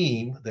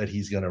scheme that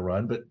he's going to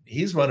run, but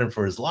he's running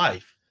for his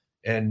life.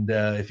 And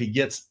if he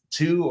gets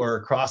 2 or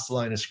across the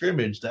line of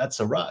scrimmage, that's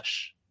a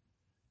rush.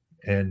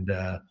 And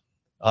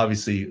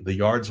obviously the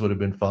yards would have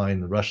been fine.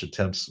 The rush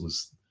attempts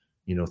was,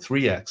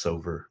 3x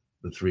over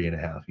the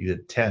 3.5. You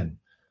did 10.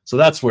 So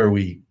that's where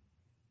we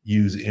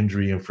use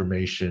injury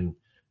information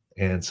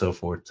and so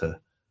forth to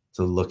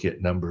look at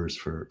numbers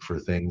for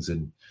things.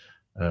 And,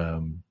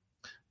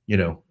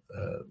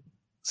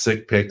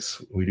 sick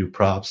picks, we do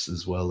props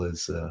as well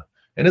as,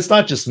 and it's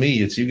not just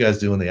me, it's you guys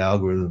doing the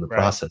algorithm, the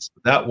process.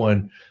 But that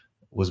one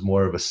was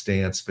more of a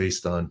stance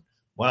based on,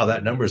 wow,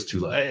 that number is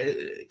too low.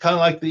 Kind of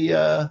like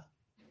the,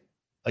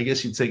 I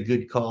guess you'd say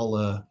good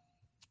call,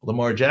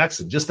 Lamar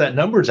Jackson. Just that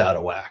number's out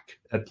of whack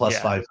at plus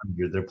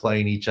 500. They're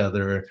playing each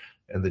other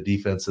and the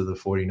defense of the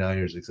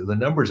 49ers. The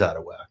number's out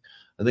of whack.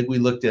 I think we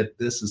looked at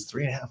this as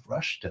 3.5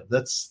 rush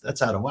attempts.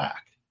 That's out of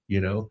whack.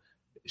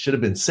 It should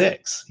have been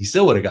 6. He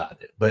still would have gotten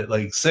it, but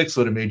like 6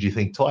 would have made you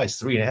think twice.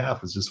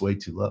 3.5 was just way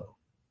too low.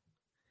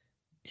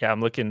 Yeah,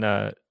 I'm looking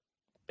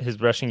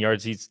his rushing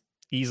yards. He's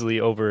easily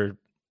over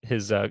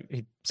his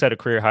he set a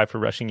career high for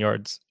rushing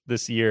yards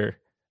this year.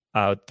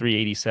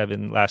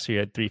 387. Last year he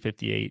had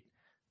 358.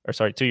 Or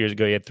sorry, 2 years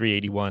ago he had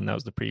 381. That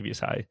was the previous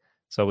high.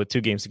 So with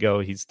 2 games to go,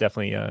 he's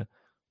definitely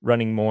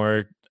running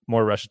more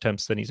rush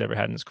attempts than he's ever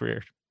had in his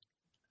career.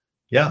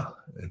 Yeah,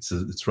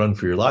 it's run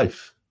for your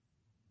life.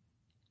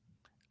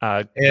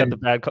 And the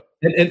bad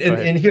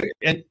and here,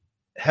 and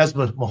has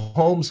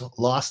Mahomes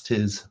lost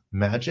his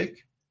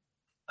magic?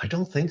 I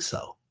don't think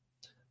so.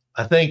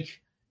 I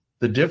think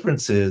the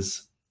difference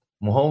is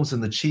Mahomes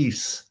and the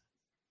Chiefs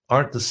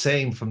aren't the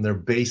same from their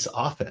base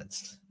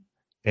offense,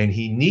 and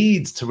he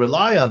needs to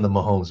rely on the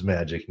Mahomes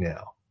magic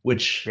now.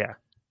 Which,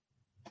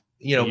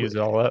 use it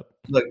all up.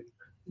 Look,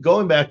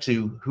 going back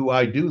to who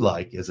I do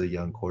like as a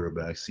young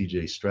quarterback,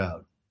 C.J.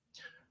 Stroud.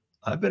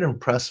 I've been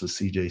impressed with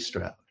C.J.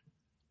 Stroud.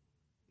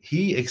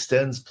 He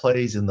extends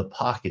plays in the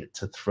pocket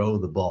to throw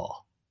the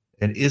ball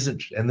and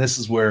this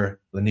is where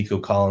the Nico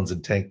Collins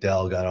and Tank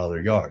Dell got all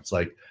their yards.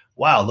 Like,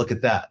 wow, look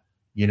at that.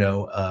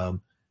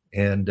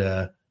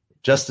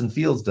 Justin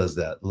Fields does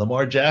that.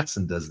 Lamar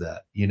Jackson does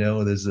that.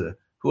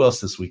 Who else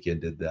this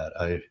weekend did that?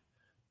 I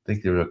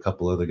think there were a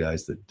couple other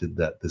guys that did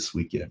that this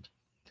weekend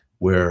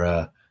where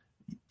I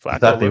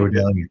thought they were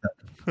down.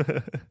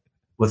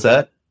 What's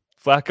that?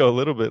 Flacco a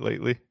little bit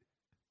lately.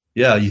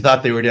 Yeah, you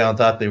thought they were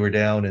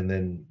down, and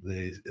then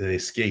they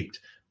escaped.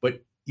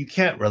 But you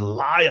can't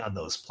rely on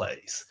those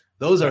plays.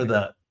 Those are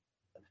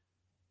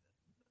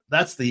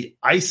that's the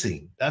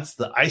icing. That's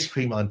the ice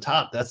cream on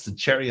top. That's the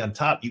cherry on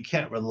top. You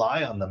can't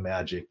rely on the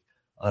magic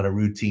on a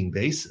routine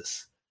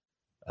basis.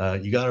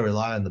 You got to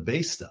rely on the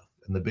base stuff,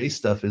 and the base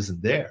stuff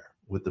isn't there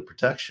with the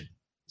protection.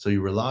 So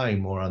you're relying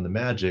more on the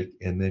magic,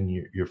 and then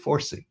you're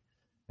forcing.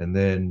 And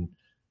then,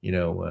 he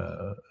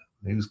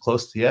was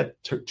close to, he had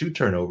 2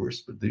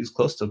 turnovers, but he was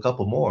close to a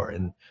couple more.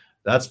 And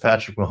that's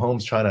Patrick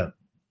Mahomes trying to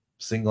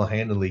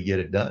single-handedly get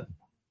it done.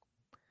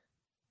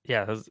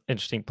 Yeah, that was an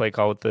interesting play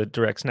call with the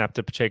direct snap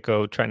to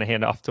Pacheco, trying to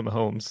hand off to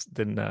Mahomes.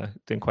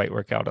 Didn't quite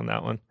work out on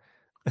that one.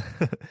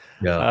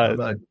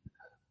 Yeah.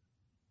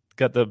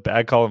 Got the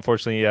bad call,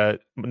 unfortunately.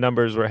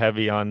 Numbers were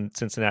heavy on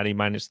Cincinnati,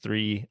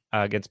 -3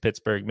 against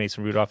Pittsburgh.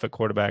 Mason Rudolph at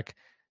quarterback.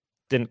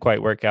 Didn't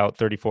quite work out.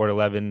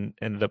 34-11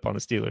 ended up on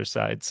the Steelers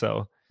side.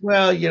 So,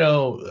 well,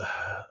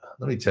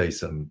 let me tell you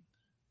something.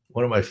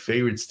 One of my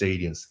favorite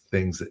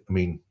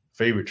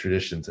favorite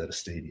traditions at a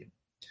stadium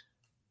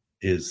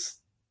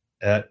is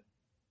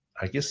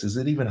I guess, is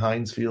it even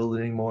Heinz Field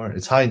anymore?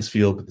 It's Heinz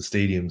Field, but the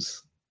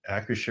stadium's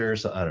Acrisure,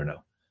 so I don't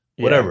know.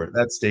 Whatever,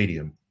 that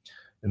stadium.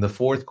 In the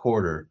fourth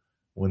quarter,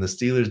 when the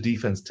Steelers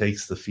defense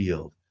takes the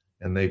field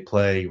and they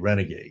play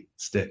Renegade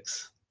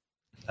Sticks,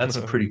 that's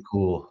a pretty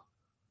cool.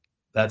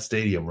 That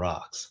stadium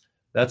rocks.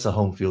 That's a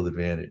home field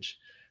advantage.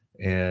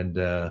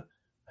 And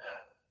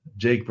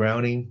Jake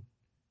Browning,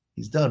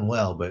 he's done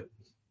well, but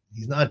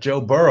he's not Joe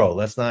Burrow.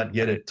 Let's not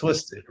get it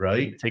twisted,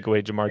 right? Take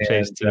away Jamar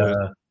Chase too.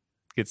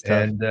 Gets tough.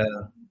 And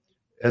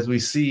as we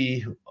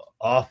see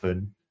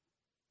often,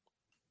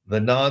 the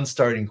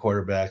non-starting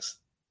quarterbacks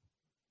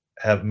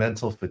have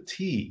mental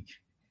fatigue.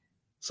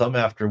 Some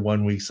after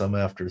 1 week, some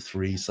after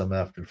 3, some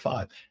after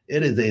 5.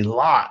 It is a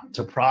lot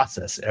to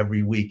process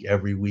every week.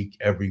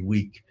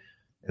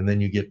 And then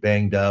you get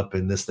banged up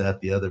and this, that,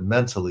 the other.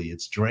 Mentally,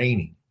 it's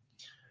draining.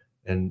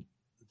 And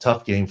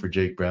tough game for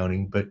Jake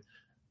Browning. But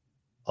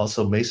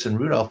also Mason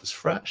Rudolph is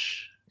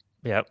fresh.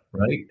 Yep.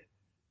 Right?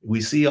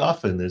 We see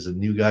often there's a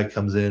new guy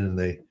comes in and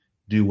they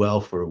do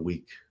well for a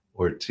week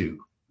or 2.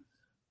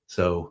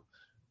 So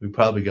we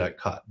probably got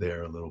caught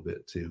there a little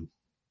bit too.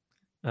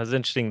 It was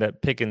interesting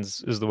that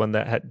Pickens is the one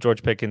that had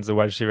George Pickens, the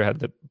wide receiver, had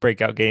the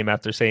breakout game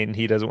after saying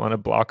he doesn't want to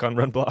block on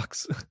run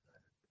blocks.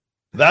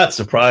 That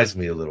surprised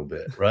me a little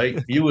bit,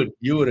 right? You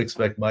would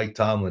expect Mike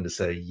Tomlin to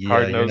say, "Yeah, you're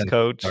Hard-nosed not getting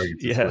coach.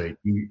 targets this Yeah. way.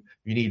 You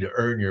need to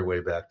earn your way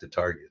back to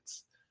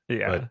targets."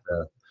 Yeah.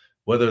 But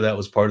whether that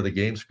was part of the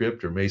game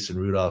script or Mason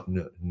Rudolph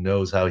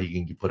knows how he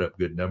can put up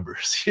good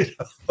numbers,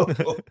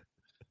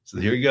 So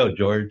here you go,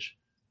 George.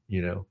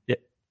 Yeah.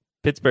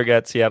 Pittsburgh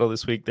at Seattle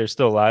this week. They're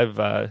still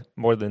alive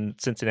more than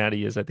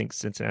Cincinnati is. I think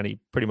Cincinnati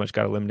pretty much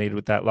got eliminated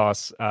with that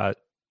loss.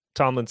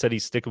 Tomlin said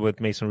he's sticking with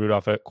Mason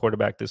Rudolph at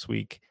quarterback this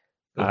week.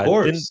 Of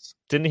course.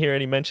 Didn't hear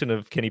any mention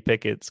of Kenny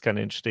Pickett. It's kind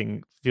of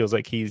interesting. Feels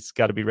like he's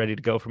got to be ready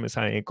to go from his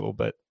high ankle,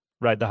 but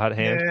ride the hot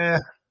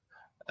hand.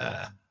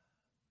 Yeah.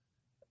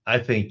 I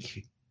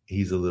think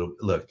he's a little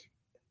 – look,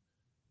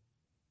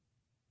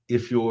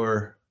 if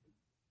you're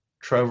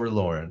Trevor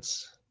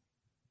Lawrence,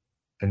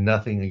 and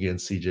nothing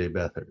against C.J.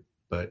 Beathard,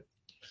 but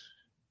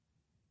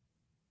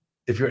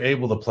if you're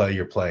able to play,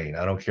 you're playing.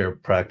 I don't care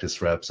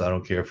practice reps. I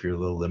don't care if you're a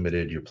little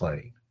limited, you're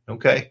playing.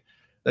 Okay?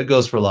 That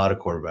goes for a lot of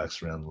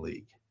quarterbacks around the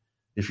league.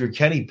 If you're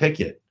Kenny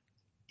Pickett,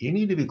 you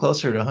need to be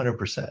closer to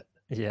 100%.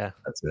 Yeah.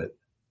 That's it.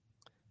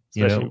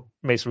 Especially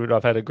Mason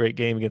Rudolph had a great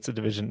game against a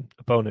division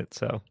opponent.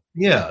 So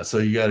yeah, so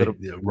you got to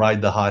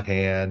ride the hot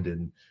hand,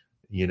 and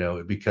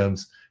it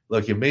becomes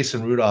look. If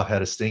Mason Rudolph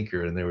had a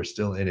stinker and they were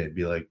still in it, it'd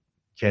be like,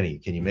 Kenny,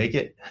 can you make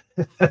it?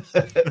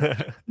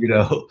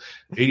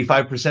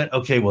 85%.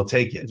 Okay, we'll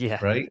take it. Yeah,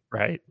 right.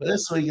 But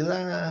this week, we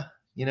got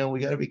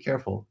to be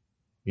careful.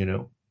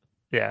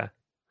 Yeah.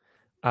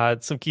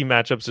 Some key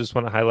matchups. Just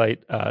want to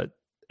highlight.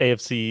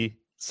 AFC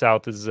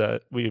South is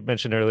we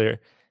mentioned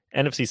earlier.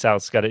 NFC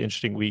South's got an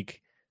interesting week.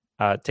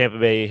 Tampa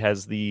Bay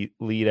has the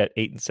lead at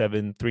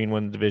 8-7,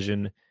 3-1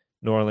 division.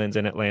 New Orleans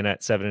and Atlanta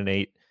at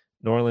 7-8.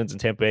 New Orleans and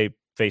Tampa Bay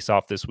face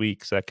off this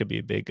week, so that could be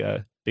a big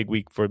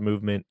week for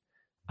movement.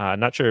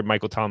 Not sure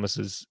Michael Thomas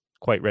is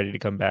quite ready to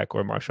come back,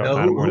 or Marshall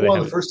Lattimore. Who won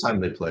the first time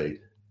they played?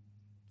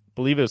 I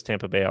believe it was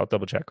Tampa Bay. I'll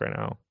double check right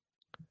now.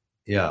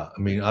 Yeah,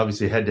 I mean,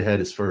 obviously head-to-head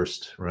is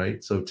first,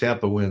 right? So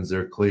Tampa wins,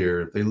 they're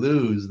clear. If they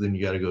lose, then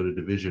you got to go to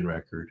division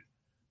record.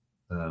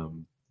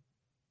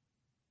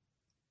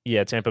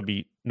 Yeah, Tampa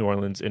beat New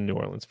Orleans in New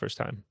Orleans first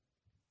time.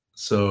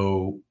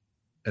 So,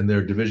 and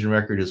their division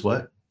record is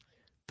what?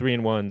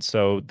 3-1.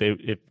 So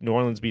if New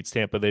Orleans beats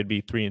Tampa, they'd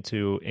be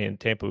 3-2, and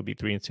Tampa would be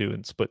 3-2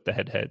 and split the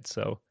head-to-head.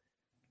 So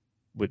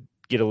would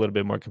get a little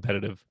bit more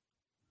competitive.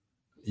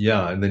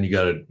 Yeah, and then you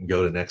got to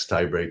go to next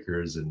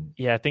tiebreakers, and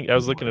yeah, I think I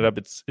was looking it up.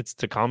 It's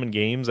to common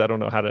games. I don't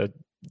know how to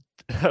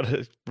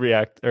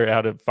react or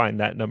how to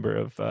find that number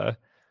of their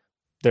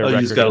record.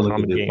 You just got to look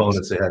at the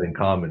opponents they had in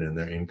common and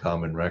their in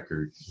common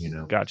record.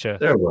 Gotcha.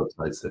 There are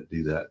websites that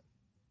do that.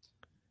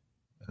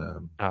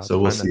 So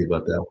we'll see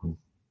about that one.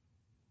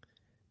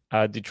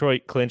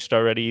 Detroit clinched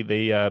already.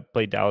 They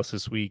played Dallas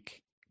this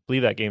week. I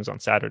believe that game's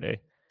on Saturday.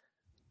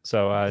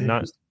 So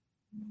not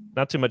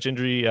too much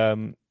injury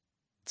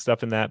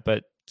stuff in that,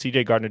 but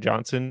CJ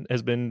Gardner-Johnson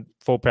has been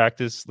full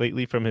practice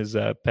lately from his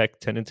pec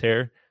tendon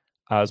tear,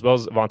 as well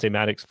as Avonte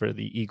Maddox for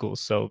the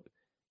Eagles. So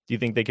do you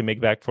think they can make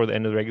back before the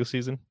end of the regular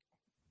season?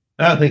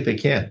 I think they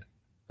can.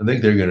 I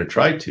think they're going to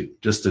try to,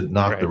 just to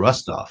knock the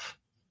rust off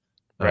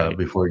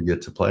before you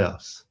get to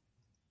playoffs.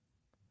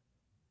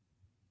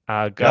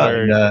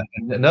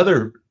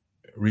 Another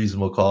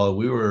reasonable call,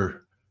 we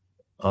were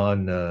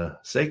on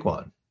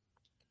Saquon.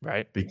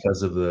 Right.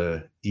 Because of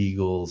the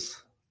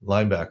Eagles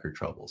linebacker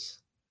troubles.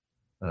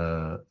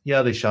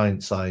 They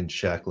signed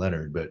Shaq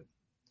Leonard, but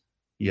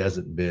he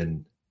hasn't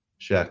been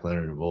Shaq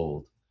Leonard of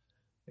old.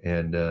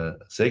 And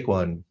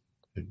Saquon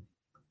had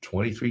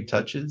 23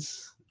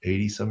 touches,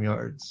 80-some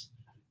yards.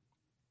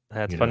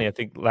 That's funny. I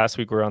think last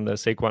week we were on the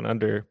Saquon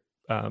under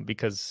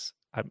because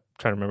I'm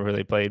trying to remember who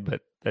they played,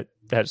 but that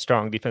had a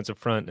strong defensive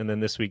front. And then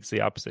this week's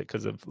the opposite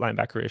because of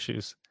linebacker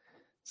issues.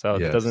 So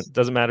it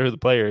doesn't matter who the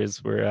player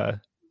is.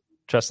 We're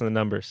trusting the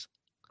numbers.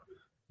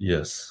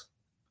 Yes.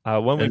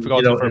 One we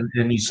forgot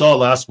and you saw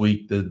last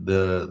week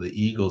the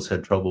Eagles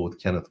had trouble with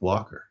Kenneth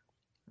Walker.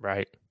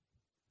 Right.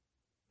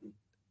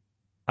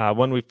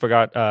 One we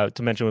forgot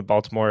to mention with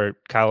Baltimore,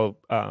 Kyle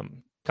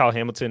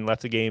Hamilton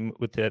left the game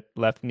with that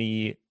left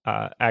knee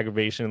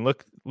aggravation.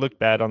 Looked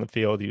bad on the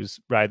field. He was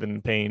writhing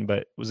in pain,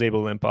 but was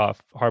able to limp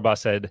off. Harbaugh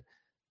said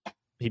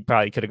he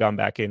probably could have gone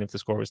back in if the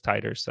score was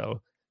tighter.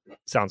 So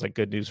sounds like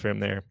good news for him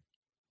there.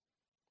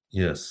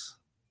 Yes.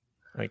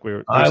 I think we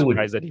were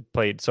surprised that he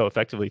played so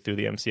effectively through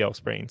the MCL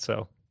sprain.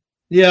 So,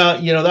 yeah,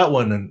 that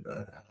one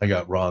I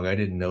got wrong. I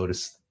didn't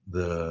notice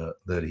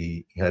that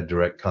he had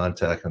direct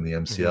contact on the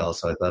MCL,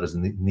 so I thought his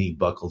knee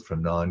buckled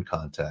from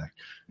non-contact.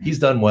 He's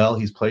done well.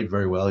 He's played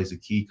very well. He's a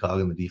key cog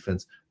in the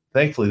defense.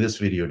 Thankfully, this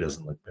video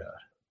doesn't look bad.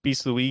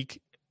 Beast of the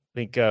week. I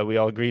think we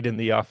all agreed in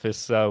the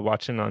office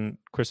watching on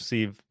Christmas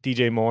Eve.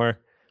 DJ Moore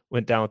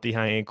went down with the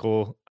high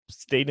ankle,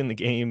 stayed in the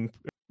game,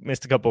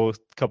 missed a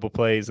couple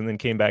plays, and then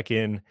came back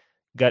in.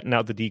 Gutting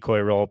out the decoy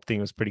roll. I think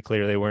it was pretty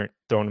clear they weren't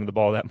throwing him the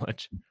ball that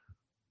much.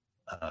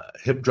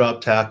 Hip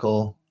drop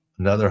tackle,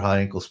 another high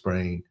ankle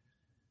sprain.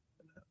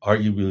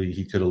 Arguably,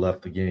 he could have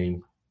left the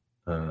game.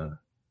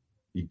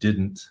 He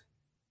didn't.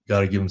 got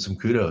to give him some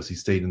kudos. He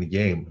stayed in the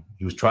game.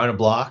 He was trying to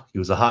block. He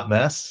was a hot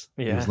mess.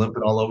 Yeah. He was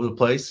limping all over the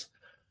place.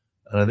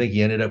 And I think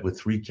he ended up with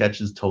 3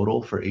 catches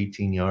total for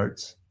 18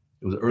 yards.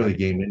 It was an early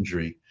game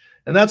injury.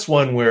 And that's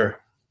one where,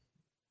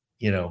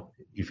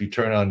 if you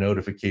turn on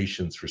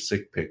notifications for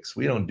sick picks,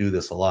 we don't do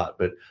this a lot,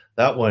 but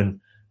that one,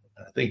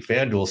 I think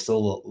FanDuel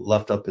still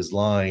left up his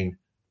line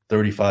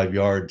 35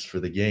 yards for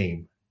the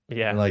game.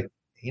 Yeah. And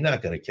he's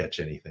not going to catch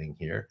anything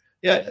here.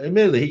 Yeah,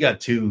 admittedly, he got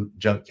 2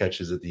 junk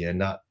catches at the end,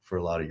 not for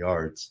a lot of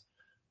yards,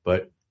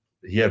 but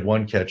he had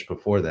 1 catch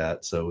before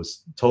that. So it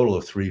was a total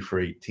of 3 for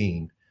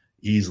 18,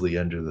 easily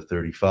under the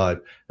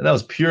 35. And that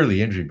was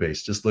purely injury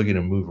based. Just looking at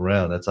him move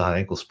around. That's a high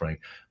ankle sprain.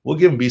 We'll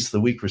give him Beast of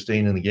the Week for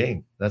staying in the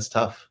game. That's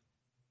tough.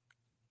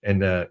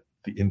 And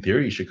in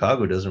theory,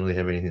 Chicago doesn't really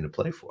have anything to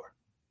play for.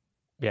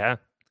 Yeah.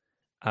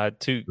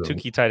 Two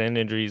key tight end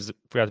injuries.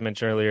 Forgot to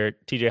mention earlier.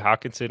 TJ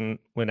Hawkinson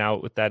went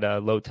out with that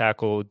low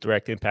tackle,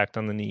 direct impact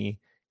on the knee.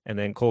 And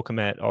then Cole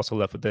Kmet also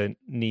left with a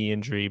knee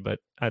injury, but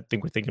I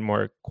think we're thinking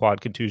more quad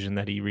contusion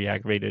that he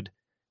re-aggravated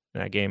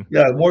in that game.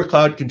 Yeah, more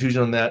quad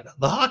contusion on that.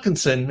 The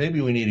Hawkinson,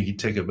 maybe we need to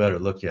take a better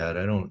look at.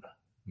 In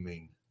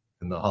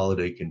the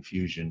holiday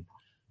confusion,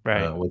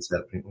 right? What's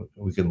happening?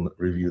 We can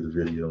review the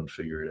video and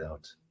figure it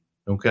out.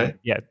 Okay.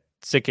 Yeah,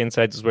 Sick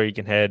Insights is where you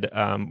can head.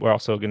 We're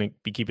also going to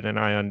be keeping an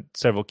eye on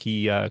several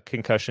key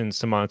concussions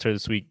to monitor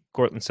this week.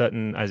 Cortland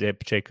Sutton, Isaiah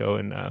Pacheco,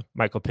 and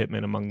Michael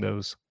Pittman among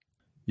those.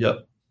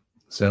 Yep.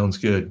 Sounds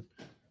good.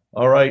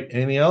 All right.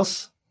 Anything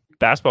else?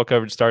 Basketball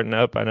coverage starting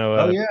up. I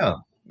know.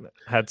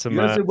 Had some. You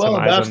guys did well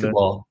in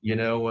basketball.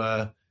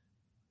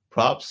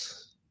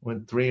 Props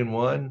went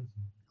 3-1,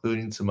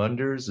 including some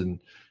unders, and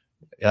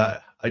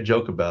I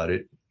joke about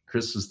it.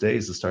 Christmas Day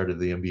is the start of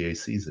the NBA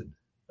season.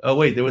 Oh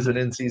wait, there was an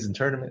in-season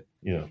tournament.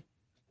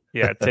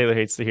 Yeah, Taylor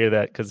hates to hear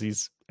that because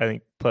he's, I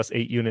think, plus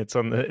 8 units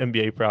on the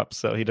NBA props,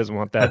 so he doesn't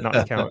want that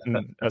not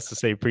counting us to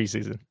say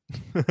preseason.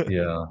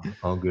 Yeah,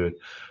 all good.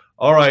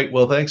 All right.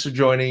 Well, thanks for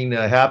joining.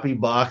 Happy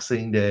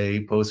Boxing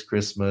Day,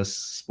 post-Christmas,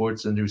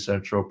 Sports Injury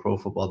Central, Pro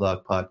Football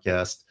Doc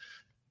podcast.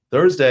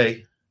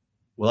 Thursday,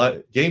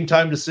 game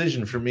time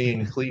decision for me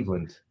in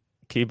Cleveland.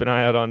 Keep an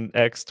eye out on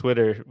X,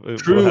 Twitter.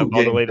 True, we'll have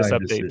all the latest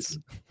updates.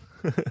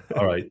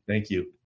 All right. Thank you.